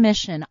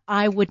intermission,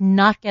 I would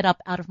not get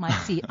up out of my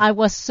seat. I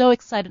was so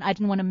excited. I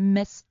didn't want to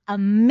miss a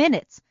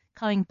minute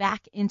coming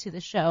back into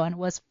the show, and it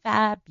was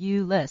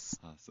fabulous.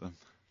 Awesome.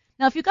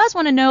 Now, if you guys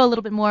want to know a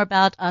little bit more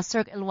about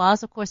Cirque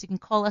Auloise, of course, you can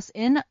call us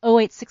in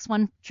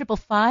 0861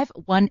 555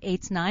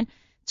 189.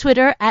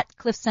 Twitter at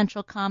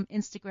CliffCentral.com,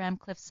 Instagram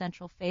Cliff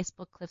Central,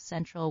 Facebook Cliff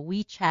Central,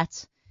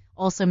 WeChat,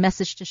 also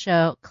message to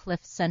show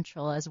Cliff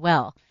Central as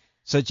well.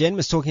 So Jen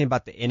was talking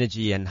about the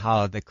energy and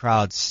how the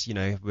crowds,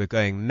 were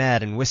going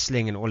mad and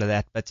whistling and all of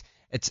that, but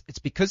it's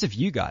because of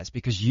you guys,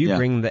 because you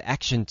bring the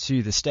action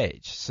to the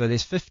stage. So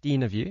there's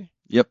 15 of you.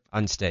 Yep.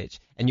 On stage,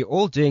 and you're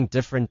all doing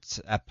different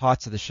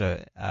parts of the show.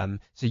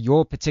 So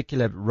your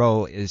particular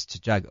role is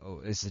to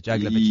juggle, is the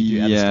juggler, but you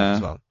do other stuff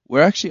as well.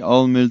 We're actually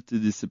all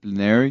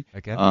multidisciplinary.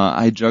 Okay.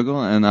 I juggle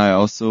and I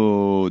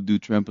also do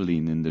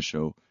trampoline in the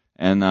show.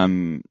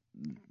 And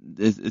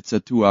it's a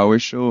 2-hour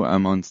show.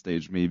 I'm on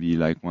stage maybe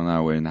like 1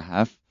 hour and a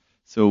half.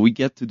 So we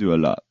get to do a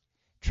lot.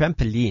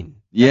 Trampoline.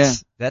 Yeah.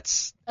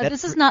 That's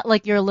this is not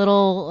like your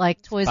little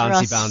like Toys R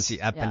Us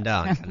bouncy up and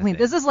down. trampoline.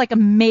 This is like a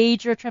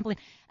major trampoline,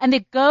 and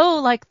they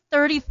go like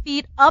 30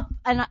 feet up,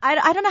 and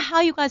I don't know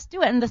how you guys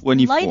do it. And the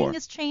 24. lighting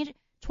is changing.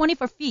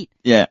 24 feet.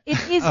 Yeah. It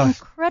is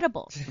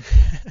incredible.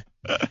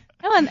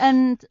 No,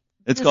 and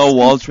it's this called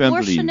wall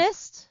trampoline.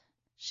 contortionist,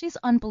 she's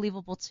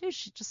unbelievable too.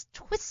 She just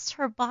twists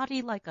her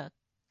body like a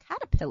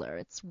caterpillar.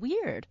 It's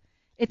weird.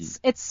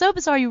 It's so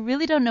bizarre. You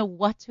really don't know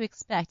what to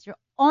expect. You're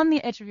on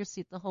the edge of your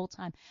seat the whole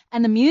time.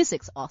 And the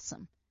music's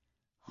awesome.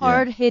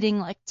 Hard hitting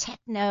like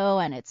techno,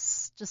 and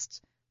it's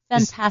just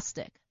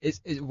fantastic.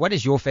 What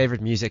is your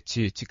favorite music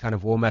to kind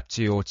of warm up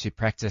to or to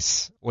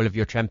practice all of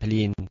your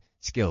trampoline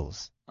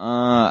skills?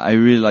 I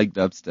really like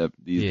dubstep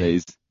these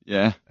days.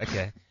 Yeah.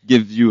 Okay.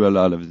 Gives you a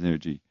lot of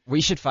energy.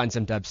 We should find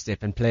some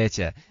dubstep and play it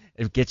here.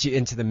 It'll get you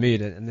into the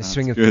mood and the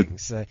swing of good.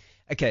 things.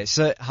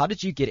 So how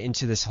did you get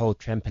into this whole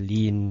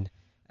trampoline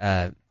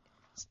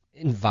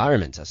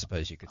environment, I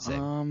suppose you could say?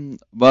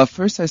 Well,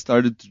 first I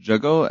started to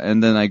juggle,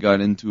 and then I got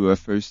into a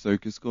first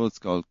circus school. It's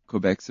called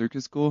Quebec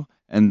Circus School.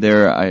 And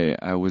there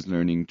I was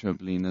learning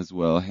trampoline as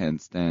well,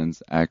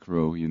 handstands,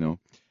 acro,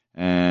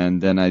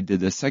 And then I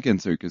did a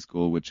second circus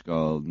school, which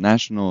called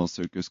National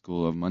Circus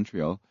School of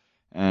Montreal.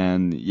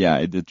 And yeah,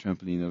 I did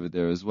trampoline over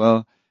there as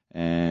well.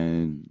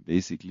 And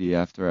basically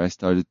after I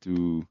started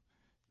to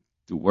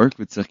work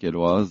with Cirque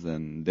Auloise,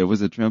 and there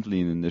was a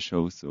trampoline in the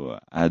show, so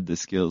I had the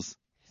skills.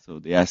 So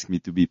they asked me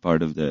to be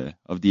part of the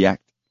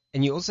act.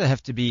 And you also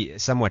have to be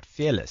somewhat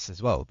fearless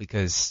as well,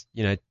 because,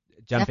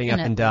 jumping up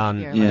and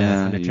Definitely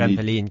down on a you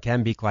trampoline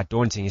can be quite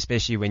daunting,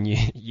 especially when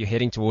you're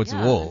heading towards the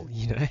wall,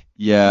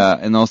 Yeah,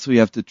 and also you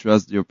have to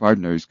trust your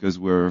partners, because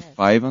we're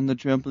 5 on the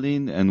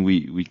trampoline, and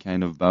we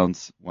kind of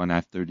bounce one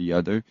after the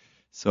other.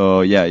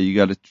 So yeah, you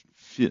gotta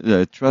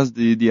trust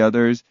the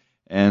others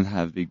and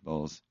have big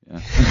balls.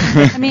 Yeah.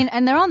 I mean,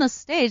 and they're on the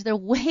stage. They're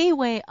way,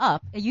 way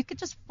up. You could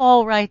just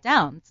fall right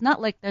down. It's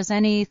not like there's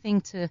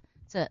anything to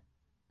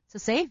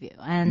save you.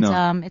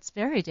 And it's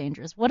very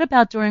dangerous. What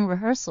about during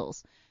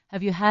rehearsals?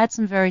 Have you had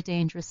some very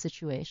dangerous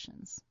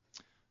situations?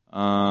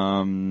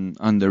 On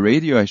the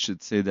radio, I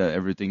should say that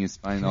everything is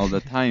fine all the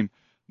time.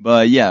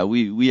 But yeah,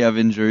 we have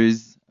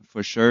injuries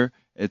for sure.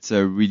 It's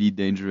a really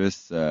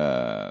dangerous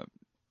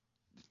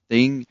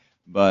thing.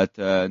 But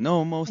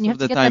no, most And you of have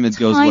the to get time that it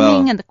goes timing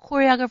well. and the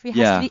choreography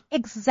has to be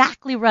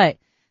exactly right.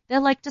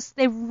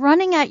 They're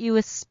running at you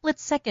with split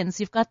seconds.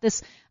 You've got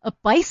this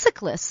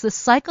bicyclist, this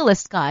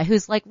cyclist guy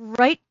who's like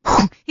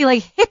he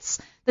like hits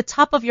the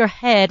top of your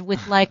head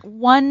with like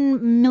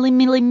 1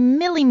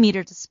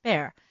 millimeter to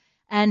spare.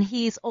 And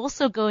he's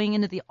also going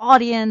into the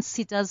audience.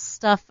 He does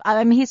stuff.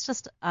 I mean, he's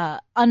just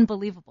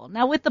unbelievable.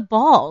 Now with the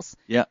balls.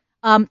 Yeah.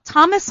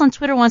 Thomas on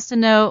Twitter wants to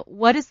know,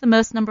 what is the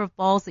most number of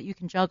balls that you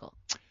can juggle?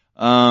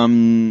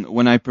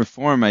 When I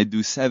perform, I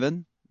do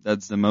 7.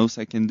 That's the most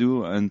I can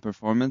do in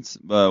performance.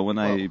 But when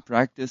I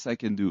practice, I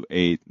can do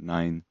 8,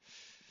 9.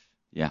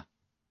 Yeah.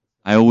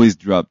 I always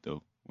drop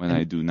though when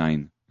I do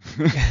 9.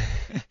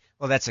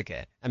 Well, that's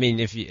okay. I mean,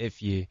 if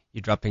you're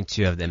dropping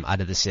 2 of them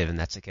out of the 7,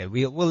 that's okay.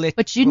 We'll let.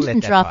 But you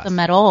didn't drop them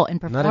at all in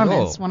performance. Not at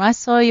all. When I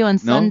saw you on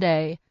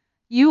Sunday,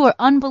 you were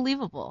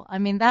unbelievable. I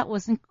mean, that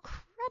was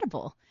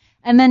incredible.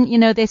 And then,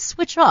 they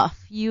switch off.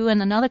 You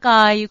and another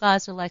guy, you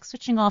guys are like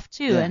switching off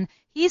too, and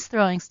he's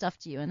throwing stuff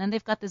to you. And then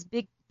they've got this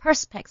big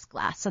Perspex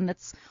glass, and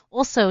it's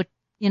also,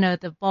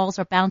 the balls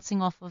are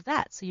bouncing off of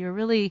that. So you're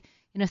really,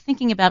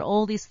 thinking about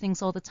all these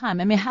things all the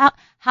time. I mean,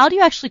 how do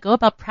you actually go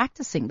about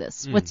practicing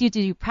this? What do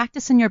you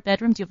practice in your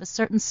bedroom? Do you have a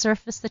certain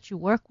surface that you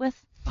work with?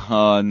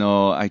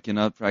 No, I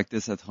cannot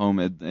practice at home.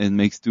 It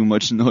makes too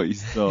much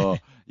noise. So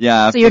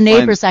yeah. So your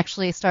neighbors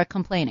actually start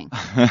complaining.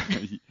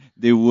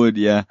 They would,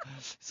 yeah.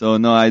 So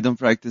no, I don't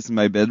practice in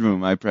my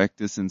bedroom. I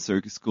practice in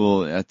circus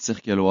school at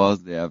Cirque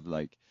Éloise. They have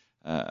like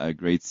a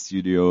great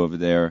studio over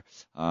there.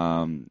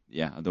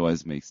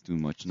 Otherwise it makes too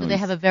much noise. So they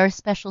have a very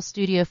special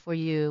studio for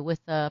you with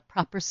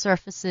proper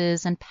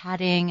surfaces and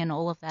padding and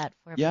all of that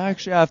for everybody. Yeah,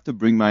 actually I have to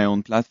bring my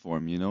own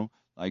platform,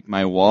 Like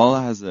my wall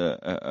has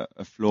a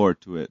floor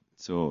to it.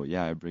 So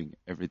yeah, I bring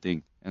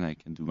everything and I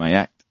can do my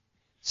act.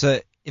 So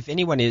if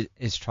anyone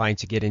is trying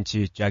to get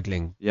into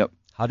juggling,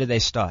 how do they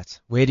start?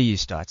 Where do you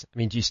start? I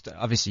mean,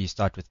 obviously you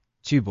start with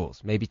 2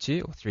 balls, maybe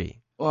 2 or 3.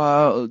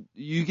 Well,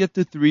 you get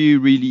to 3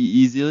 really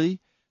easily.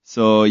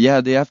 So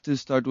yeah, they have to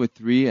start with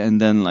 3 and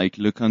then like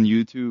look on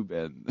YouTube,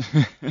 and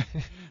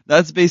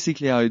that's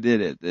basically how I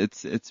did it.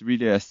 It's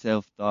really a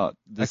self-taught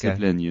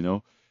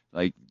discipline,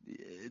 Like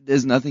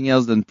there's nothing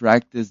else than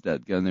practice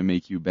that's gonna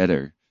make you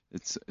better.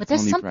 But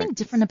there's something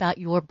different about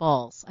your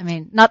balls. I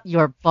mean, not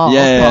your balls,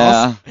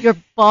 your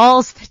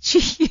balls that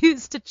you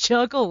use to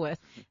juggle with.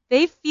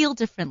 They feel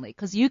differently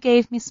because you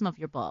gave me some of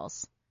your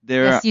balls.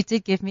 Yes, you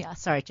did give me.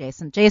 Sorry,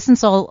 Jason.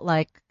 Jason's all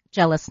like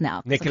jealous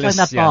now.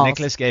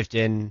 Nicholas gave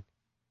Jen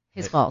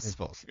his balls.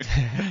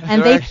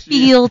 And they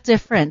feel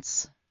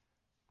different.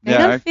 They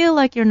don't feel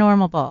like your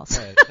normal balls.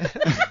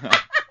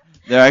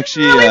 They're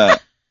actually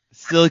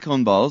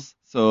silicone balls,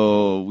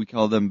 so we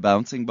call them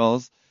bouncing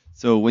balls.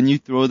 So when you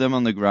throw them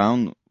on the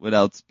ground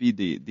without speed,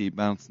 they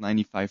bounce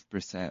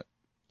 95%.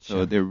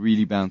 So they're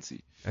really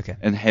bouncy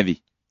and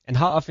heavy. And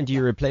how often do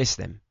you replace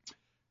them?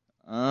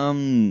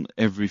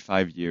 Every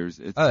 5 years.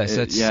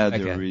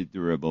 They're really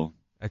durable.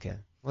 Okay.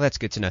 Well, that's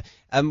good to know.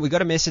 We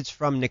got a message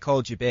from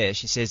Nicole Joubert.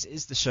 She says,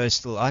 is the show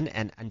still on,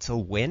 and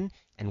until when?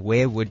 And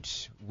where would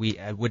we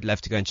would love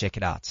to go and check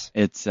it out?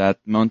 It's at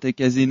Monte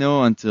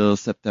Casino until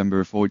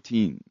September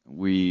 14.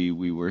 We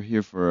were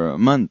here for a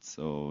month,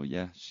 so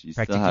yeah, she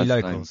practically still has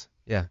locals. time.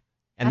 Yeah.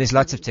 And there's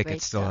lots of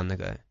tickets still on the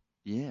go.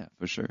 Yeah,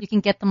 for sure. You can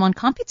get them on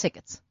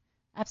CompuTickets.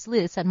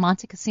 Absolutely. It's at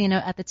Monte Casino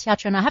at the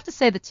Teatro. And I have to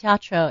say the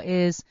Teatro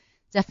is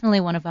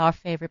definitely one of our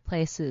favorite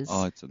places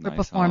for nice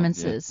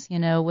performances,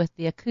 with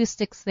the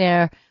acoustics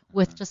there,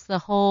 with just the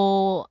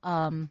whole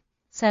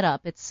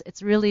setup.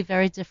 It's really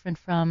very different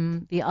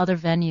from the other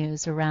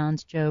venues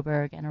around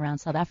Joburg and around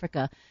South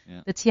Africa.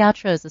 Yeah. The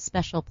Teatro is a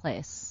special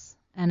place,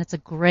 and it's a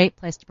great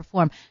place to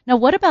perform. Now,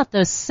 what about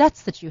those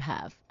sets that you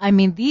have? I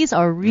mean, these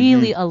are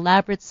really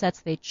elaborate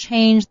sets. They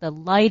change the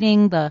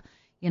lighting, the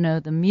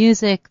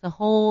music, the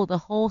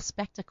whole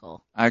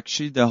spectacle.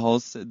 Actually,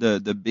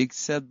 the big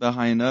set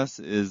behind us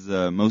is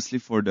mostly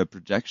for the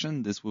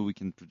projection. This way we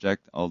can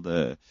project all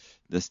the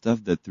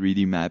stuff, the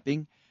 3D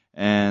mapping,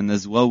 and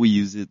as well we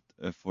use it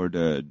for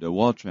the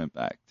wall tramp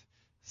act.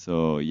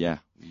 So yeah.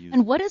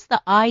 And what is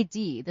the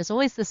ID? There's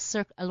always this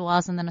Cirque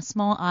Éloise and then a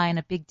small I and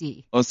a big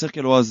D. Oh, Cirque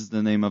Éloise is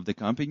the name of the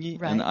company,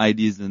 and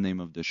ID is the name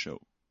of the show.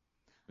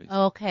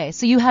 Okay,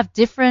 so you have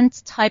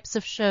different types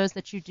of shows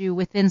that you do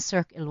within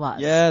Cirque Éloise.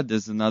 Yeah,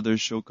 there's another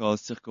show called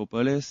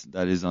Circopolis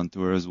that is on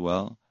tour as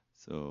well.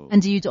 So.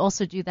 And do you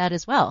also do that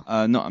as well?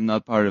 No, I'm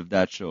not part of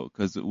that show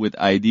because with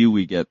ID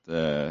we get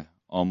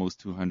almost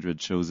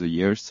 200 shows a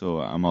year,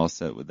 so I'm all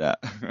set with that.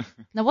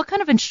 Now, what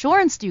kind of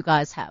insurance do you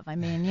guys have? I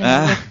mean,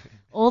 with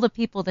all the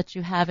people that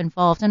you have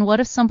involved, and what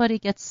if somebody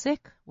gets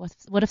sick?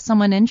 What if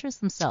someone injures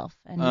themselves?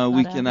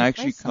 We can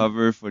actually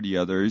cover for the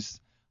others.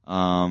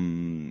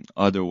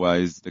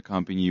 Otherwise the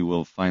company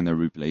will find a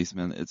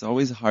replacement. It's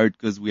always hard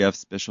because we have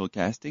special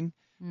casting,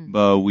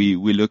 but we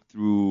look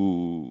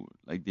through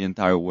like the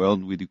entire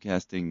world. We do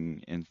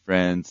casting in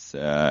France,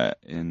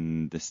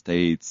 in the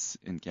States,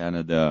 in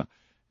Canada,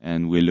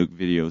 and we look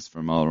videos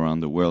from all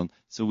around the world.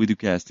 So we do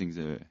castings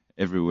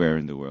everywhere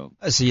in the world.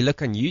 Oh, so you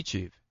look on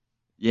YouTube?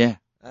 Yeah.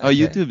 Oh,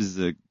 YouTube is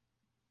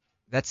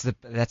that's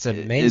a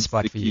main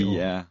spot for you.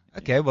 Yeah.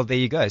 Okay, well there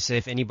you go. So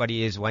if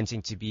anybody is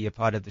wanting to be a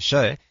part of the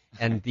show,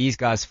 and these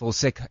guys fall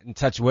sick, and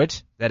touch wood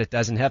that it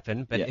doesn't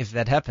happen, but if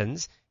that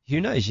happens,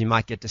 who knows? You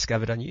might get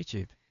discovered on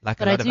YouTube.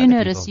 But I do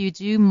notice you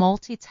do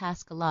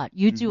multitask a lot.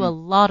 You do a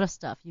lot of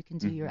stuff. You can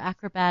do your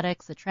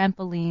acrobatics, the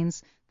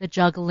trampolines, the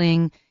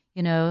juggling,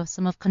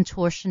 some of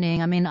contortioning.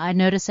 I mean, I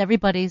notice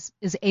everybody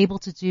is able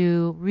to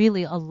do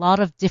really a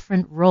lot of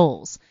different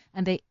roles,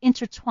 and they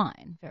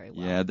intertwine very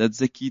well. Yeah, that's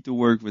the key to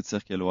work with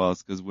Cirque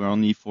Éloise, because we're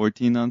only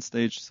 14 on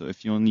stage, so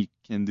if you only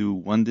can do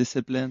one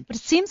discipline, but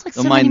it seems like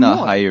they so might many not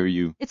more. hire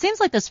you. It seems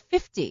like there's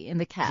 50 in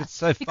the cast. It's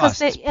so because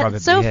fast.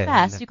 it's so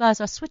fast. You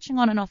guys are switching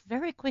on and off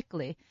very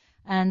quickly.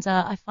 And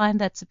I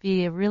find that to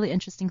be a really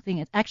interesting thing.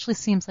 It actually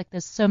seems like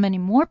there's so many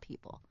more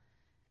people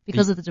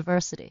because of the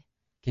diversity.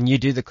 Can you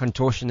do the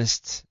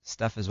contortionist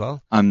stuff as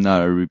well? I'm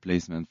not a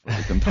replacement for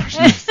the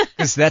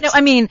contortionist. No,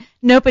 I mean,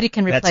 nobody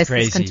can replace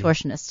crazy. this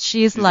contortionist.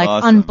 She's like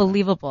awesome.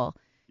 unbelievable.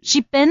 She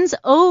bends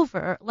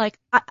over like,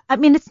 I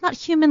mean, it's not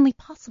humanly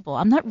possible.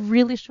 I'm not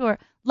really sure.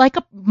 Like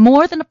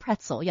more than a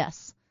pretzel,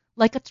 yes.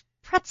 Like a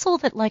pretzel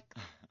that like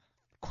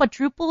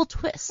quadruple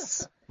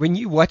twists. When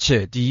you watch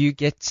her, do you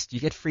get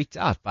freaked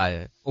out by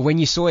her, or when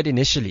you saw it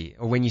initially,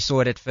 or when you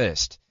saw it at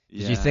first?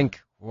 Did you think,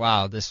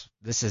 wow, this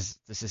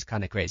is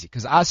kind of crazy?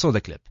 Because I saw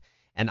the clip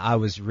and I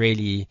was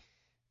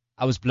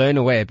blown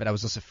away, but I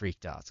was also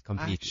freaked out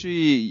completely.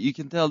 Actually, you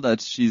can tell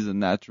that she's a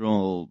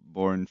natural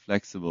born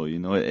flexible.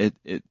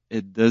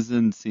 It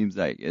doesn't seem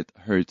like it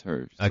hurt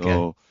her. Okay.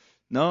 So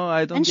no,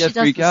 I don't and get she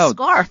does freaked the out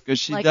scarf. because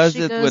she Like, does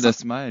she it goes with a up-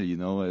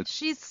 smile.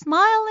 She's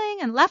smiling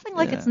and laughing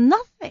like it's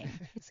nothing.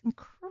 It's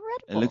incredible.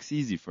 It looks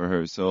easy for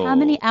her. So how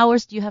many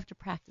hours do you have to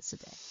practice a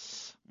day?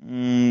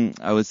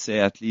 I would say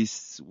at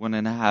least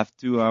 1.5,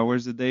 2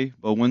 hours a day.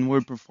 But when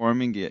we're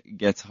performing, it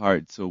gets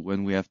hard. So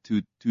when we have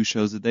two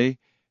shows a day,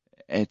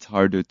 it's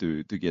harder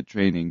to get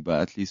training.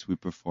 But at least we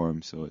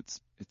perform, so it's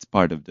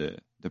part of the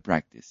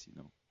practice,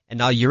 And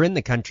now you're in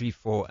the country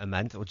for a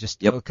month or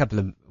just a couple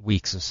of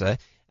weeks or so.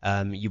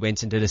 You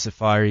went and did a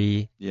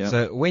safari. Yeah.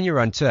 So when you're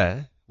on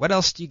tour, what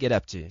else do you get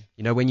up to?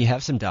 When you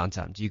have some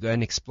downtime, do you go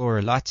and explore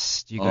a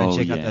lot? Do you go and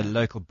check out the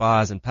local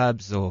bars and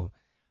pubs, or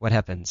what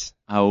happens?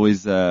 I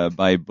always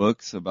buy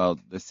books about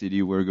the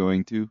city we're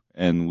going to,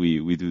 and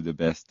we do the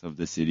best of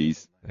the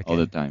cities all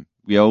the time.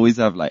 We always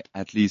have like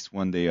at least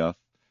one day off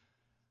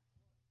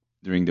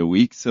during the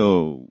week,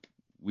 so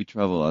we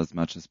travel as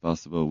much as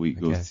possible. We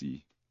go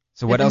see.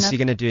 So what else are you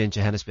going to do in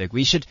Johannesburg?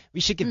 We should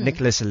give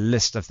Nicholas a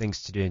list of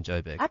things to do in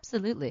Joburg.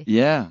 Absolutely.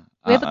 Yeah.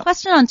 We have a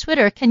question on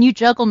Twitter. Can you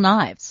juggle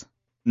knives?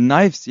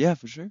 Knives, yeah,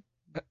 for sure.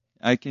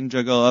 I can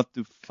juggle up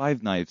to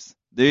 5 knives.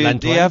 They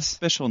have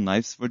special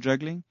knives for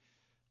juggling.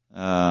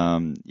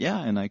 And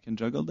I can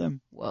juggle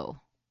them. Whoa.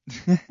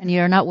 And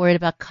you're not worried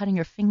about cutting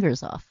your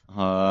fingers off?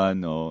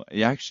 No.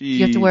 Actually,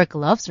 you have to wear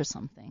gloves or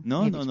something.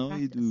 No.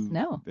 You do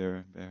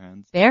bare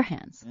hands. Bare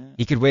hands. Yeah.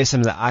 He could wear some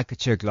of the eye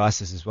couture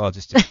glasses as well,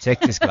 just to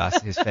protect his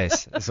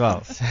face as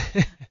well.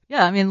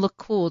 Yeah, I mean, look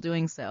cool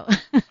doing so.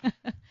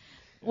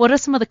 What are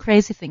some of the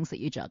crazy things that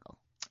you juggle?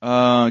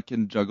 I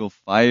can juggle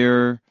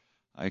fire.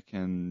 I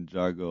can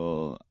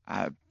juggle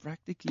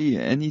practically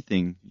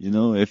anything,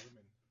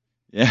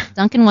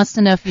 Duncan wants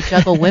to know if you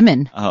juggle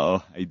women.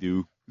 Oh, I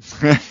do.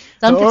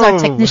 Duncan's our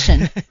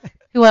technician,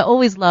 who I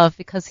always love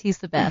because he's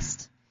the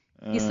best.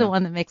 He's the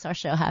one that makes our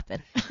show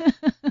happen.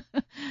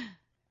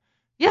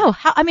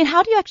 How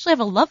do you actually have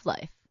a love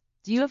life?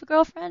 Do you have a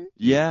girlfriend?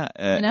 Yeah,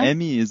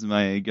 Emmy is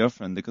my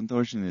girlfriend, the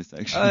contortionist,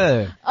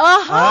 actually.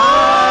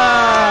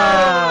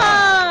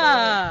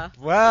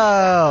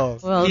 Wow.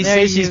 Well, he there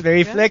says she's you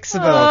very go.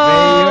 flexible. There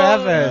you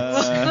have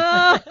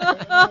it.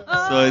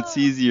 So it's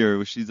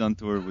easier. She's on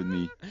tour with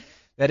me.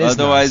 That is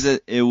Otherwise, nice.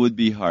 it would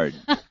be hard.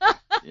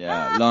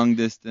 Yeah, long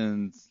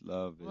distance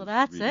love. Well,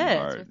 that's really it.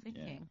 hard. We're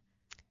thinking.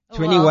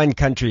 21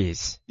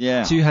 countries.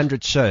 Yeah.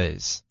 200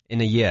 shows in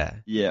a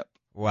year. Yep.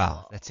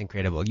 Wow, that's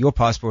incredible. Your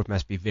passport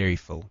must be very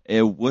full.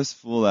 It was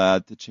full. I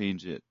had to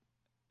change it.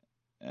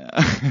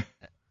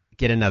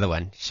 Get another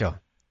one, sure.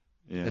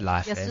 Yeah. Good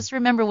life. Yes, just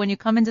remember when you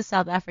come into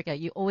South Africa,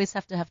 you always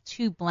have to have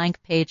 2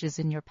 blank pages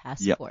in your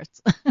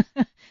passports.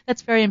 Yep.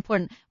 That's very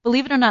important.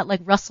 Believe it or not,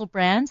 like Russell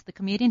Brand, the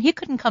comedian, he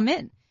couldn't come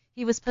in.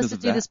 He was supposed to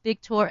do this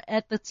big tour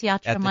at the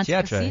Teatro Monte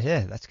Cassino.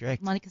 Yeah, that's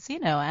correct. Monte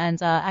Cassino, and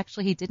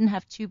actually he didn't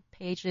have 2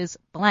 pages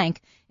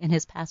blank in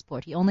his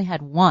passport. He only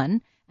had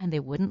 1, and they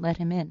wouldn't let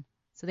him in.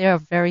 So they are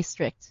very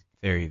strict.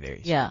 Very, very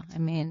strict. Yeah, I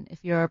mean,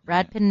 if you're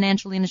Brad Pitt and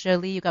Angelina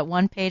Jolie, you got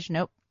 1 page,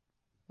 nope,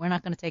 we're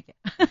not going to take it.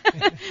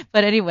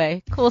 But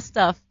anyway, cool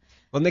stuff.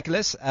 Well,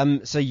 Nicholas,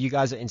 so you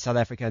guys are in South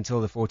Africa until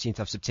the 14th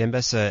of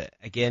September. So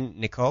again,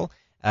 Nicole,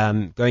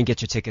 go and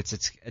get your tickets.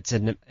 It's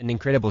an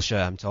incredible show,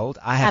 I'm told.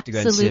 I have to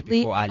go and see it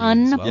before I leave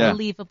as well.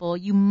 Unbelievable.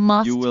 You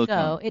must go.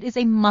 Come. It is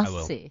a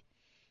must-see.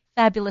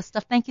 Fabulous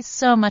stuff. Thank you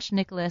so much,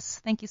 Nicholas.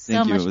 Thank you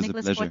so much,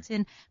 Nicholas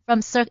Fortin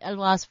from Cirque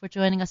Éloise, for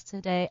joining us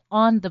today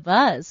on The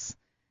Buzz.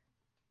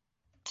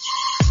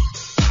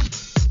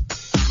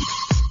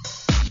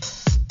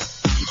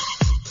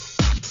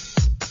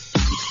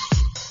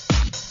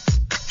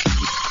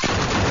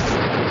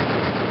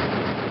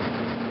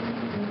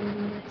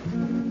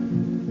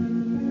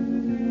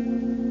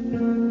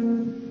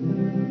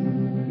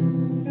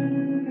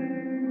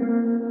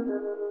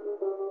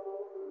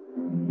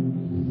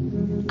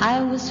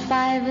 I was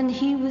 5 and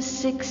he was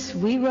 6.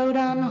 We rode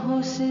on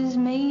horses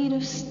made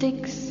of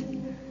sticks.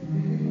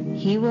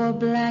 He wore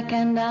black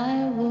and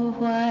I wore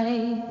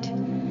white.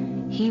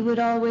 He would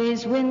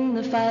always win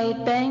the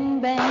fight. Bang,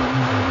 bang,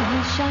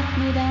 he shot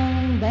me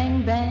down.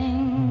 Bang,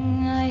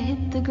 bang, I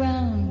hit the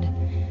ground.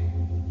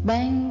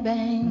 Bang,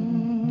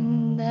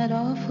 bang, that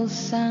awful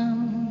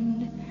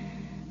sound.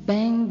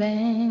 Bang,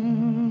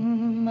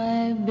 bang,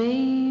 my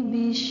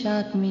baby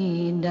shot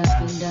me down,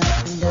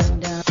 down, down,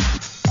 down,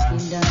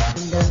 down,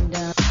 down,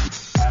 down,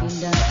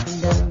 down,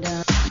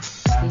 down,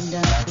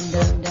 down,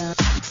 down, down.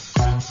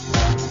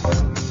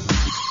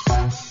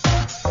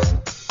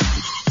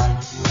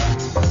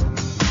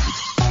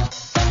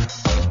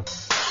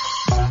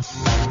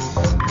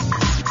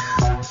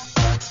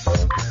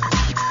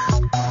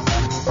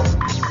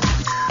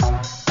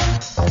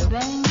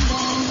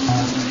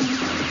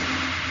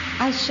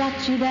 I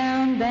shot you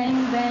down,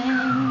 bang,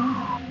 bang.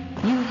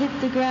 You hit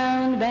the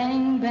ground,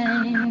 bang,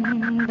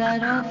 bang.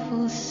 That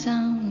awful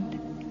sound,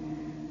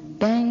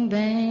 bang,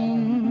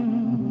 bang.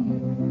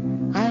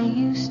 I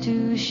used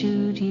to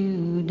shoot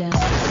you down,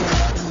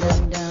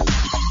 down, down, down,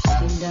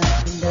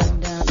 down, down,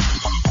 down,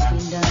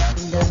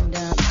 down,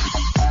 down,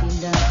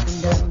 down,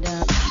 down,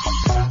 down.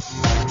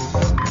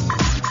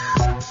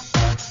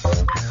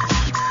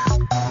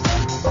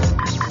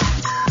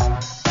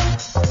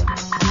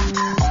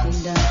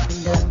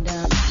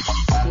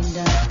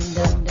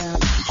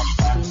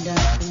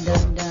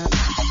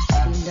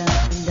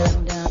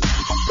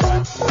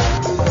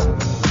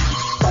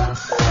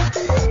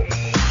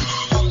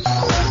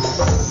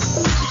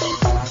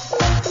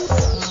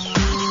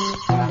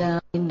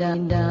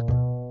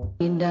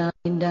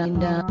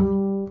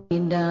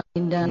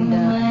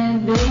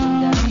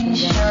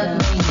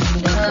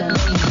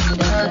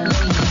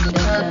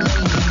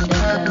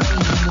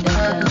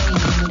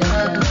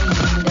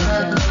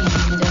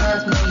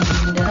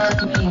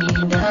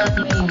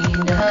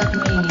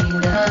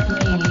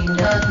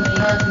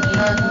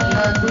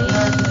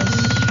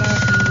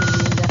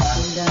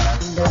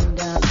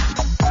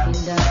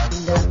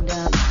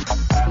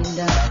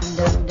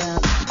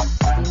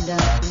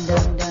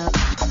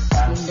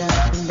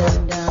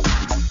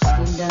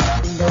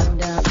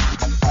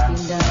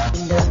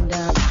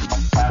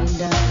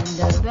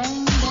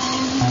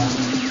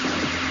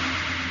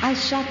 I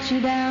shot you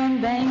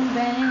down, bang,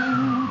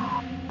 bang.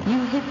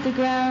 You hit the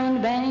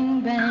ground,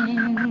 bang,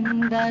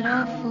 bang. That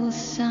awful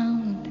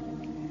sound,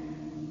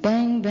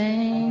 bang,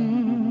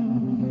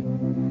 bang.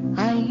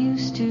 I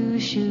used to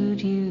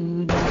shoot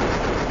you down.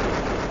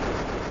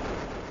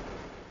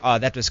 Oh,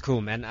 that was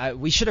cool, man.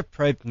 We should have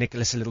probed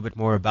Nicholas a little bit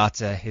more about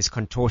his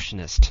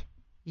contortionist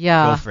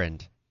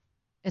girlfriend.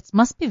 It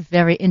must be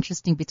very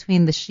interesting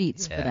between the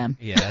sheets for them.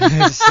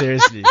 Yeah,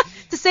 seriously.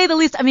 To say the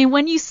least. I mean,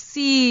 when you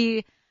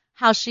see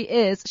how she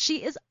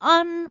is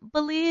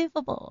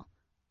unbelievable.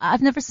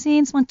 I've never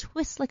seen someone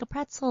twist like a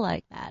pretzel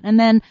like that. And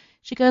then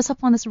she goes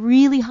up on this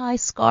really high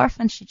scarf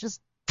and she just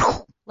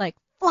like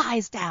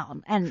flies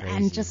down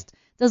and just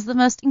does the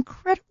most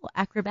incredible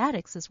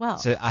acrobatics as well.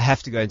 So I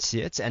have to go and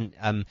see it, and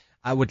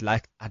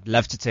I'd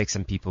love to take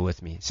some people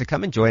with me. So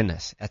come and join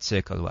us at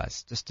Circle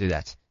Wise. Just do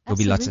that. It'll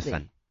be lots of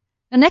fun.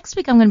 Now, next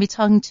week I'm going to be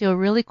talking to a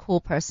really cool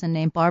person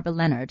named Barbara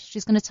Leonard.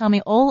 She's going to tell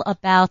me all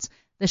about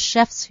the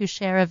Chefs Who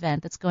Share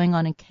event that's going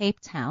on in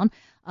Cape Town.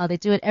 They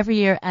do it every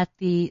year at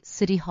the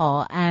City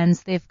Hall, and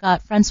they've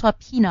got Francois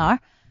Pienaar,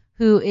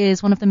 who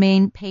is one of the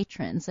main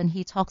patrons, and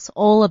he talks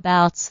all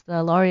about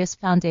the Laureus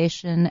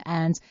Foundation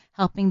and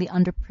helping the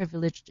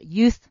underprivileged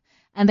youth.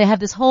 And they have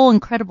this whole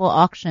incredible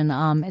auction.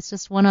 It's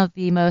just one of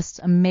the most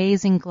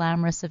amazing,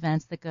 glamorous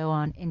events that go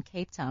on in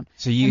Cape Town.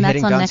 So you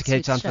heading down to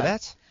Cape Town for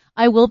that?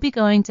 I will be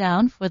going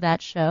down for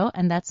that show,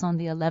 and that's on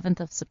the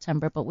 11th of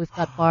September, but we've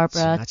got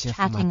Barbara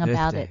chatting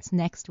about it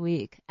next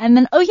week. And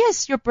then, oh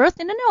yes, your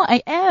birthday. No,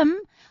 I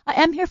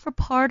am here for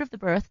part of the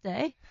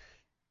birthday.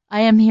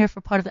 I am here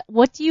for part of it.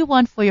 What do you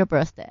want for your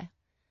birthday?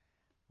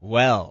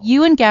 Well,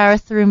 you and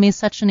Gareth threw me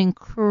such an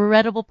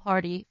incredible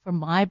party for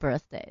my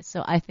birthday,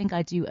 so I think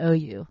I do owe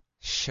you.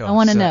 Sure. I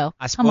want to know.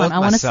 Come on, I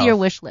want to see your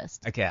wish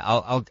list. Okay,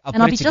 I'll put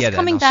and I'll it be together. just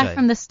coming back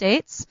from the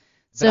States.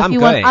 So but if you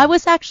want, I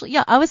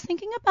was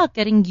thinking about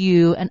getting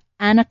you an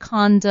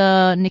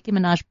Anaconda Nicki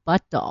Minaj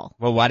butt doll.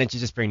 Well, why don't you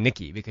just bring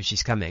Nicki because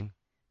she's coming?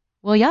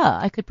 Well, yeah,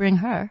 I could bring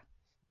her.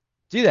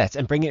 Do that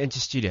and bring it into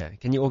studio.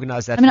 Can you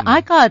organize that? I mean, I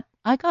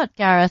got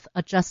Gareth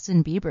a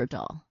Justin Bieber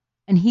doll,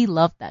 and he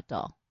loved that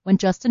doll. When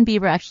Justin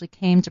Bieber actually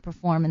came to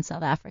perform in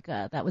South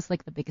Africa, that was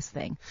like the biggest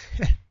thing.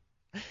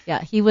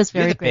 Yeah, he was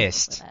very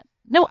grateful for that.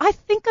 No, I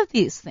think of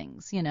these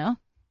things, you know.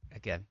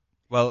 Again.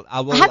 Well,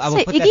 I will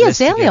say, put Iggy that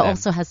list Azalea together.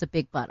 also has a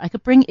big butt. I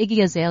could bring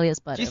Iggy Azalea's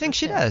butt. Do you think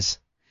she does?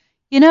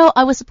 You know,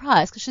 I was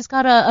surprised because she's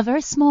got a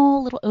very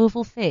small little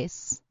oval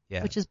face,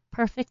 which is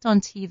perfect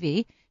on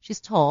TV. She's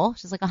tall.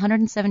 She's like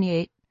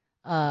 178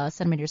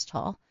 centimeters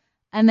tall.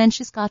 And then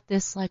she's got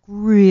this like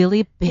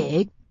really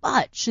big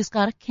butt. She's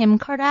got a Kim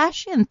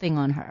Kardashian thing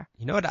on her.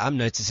 You know what I'm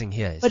noticing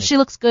here? But she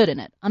looks good in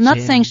it. I'm not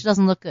saying she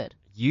doesn't look good.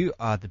 you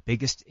are the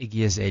biggest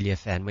Iggy Azalea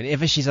fan.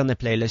 Whenever she's on the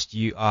playlist,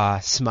 you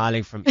are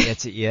smiling from ear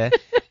to ear.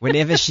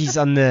 Whenever she's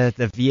on the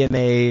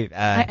VMA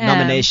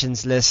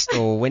nominations list,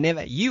 or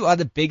whenever, you are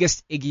the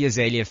biggest Iggy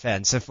Azalea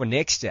fan. So for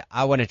next year,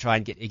 I want to try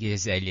and get Iggy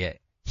Azalea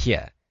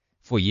here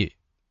for you.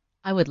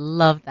 I would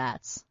love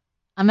that.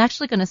 I'm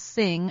actually going to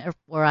sing,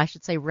 or I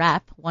should say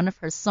rap, one of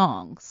her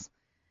songs.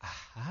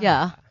 Aha.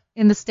 Yeah,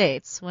 in the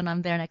States when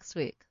I'm there next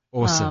week.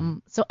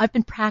 Awesome. So I've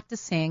been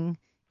practicing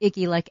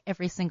Iggy like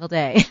every single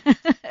day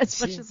as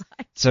much as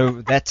I can.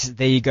 So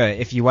there you go.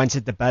 If you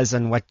wanted the buzz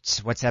on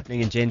what's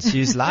happening in Jen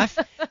Sue's life,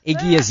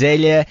 Iggy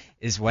Azalea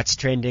is what's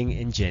trending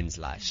in Jen's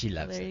life. She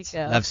loves There you it.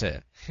 go. Loves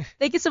her.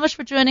 Thank you so much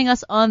for joining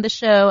us on the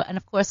show. And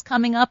of course,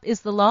 coming up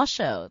is The Law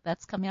Show.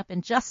 That's coming up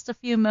in just a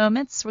few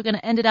moments. We're going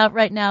to end it out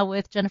right now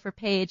with Jennifer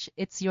Page,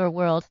 It's Your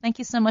World. Thank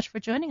you so much for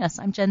joining us.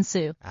 I'm Jen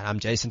Sue. And I'm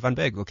Jason Van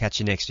Berg. We'll catch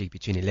you next week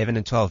between 11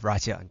 and 12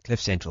 right here on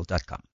cliffcentral.com.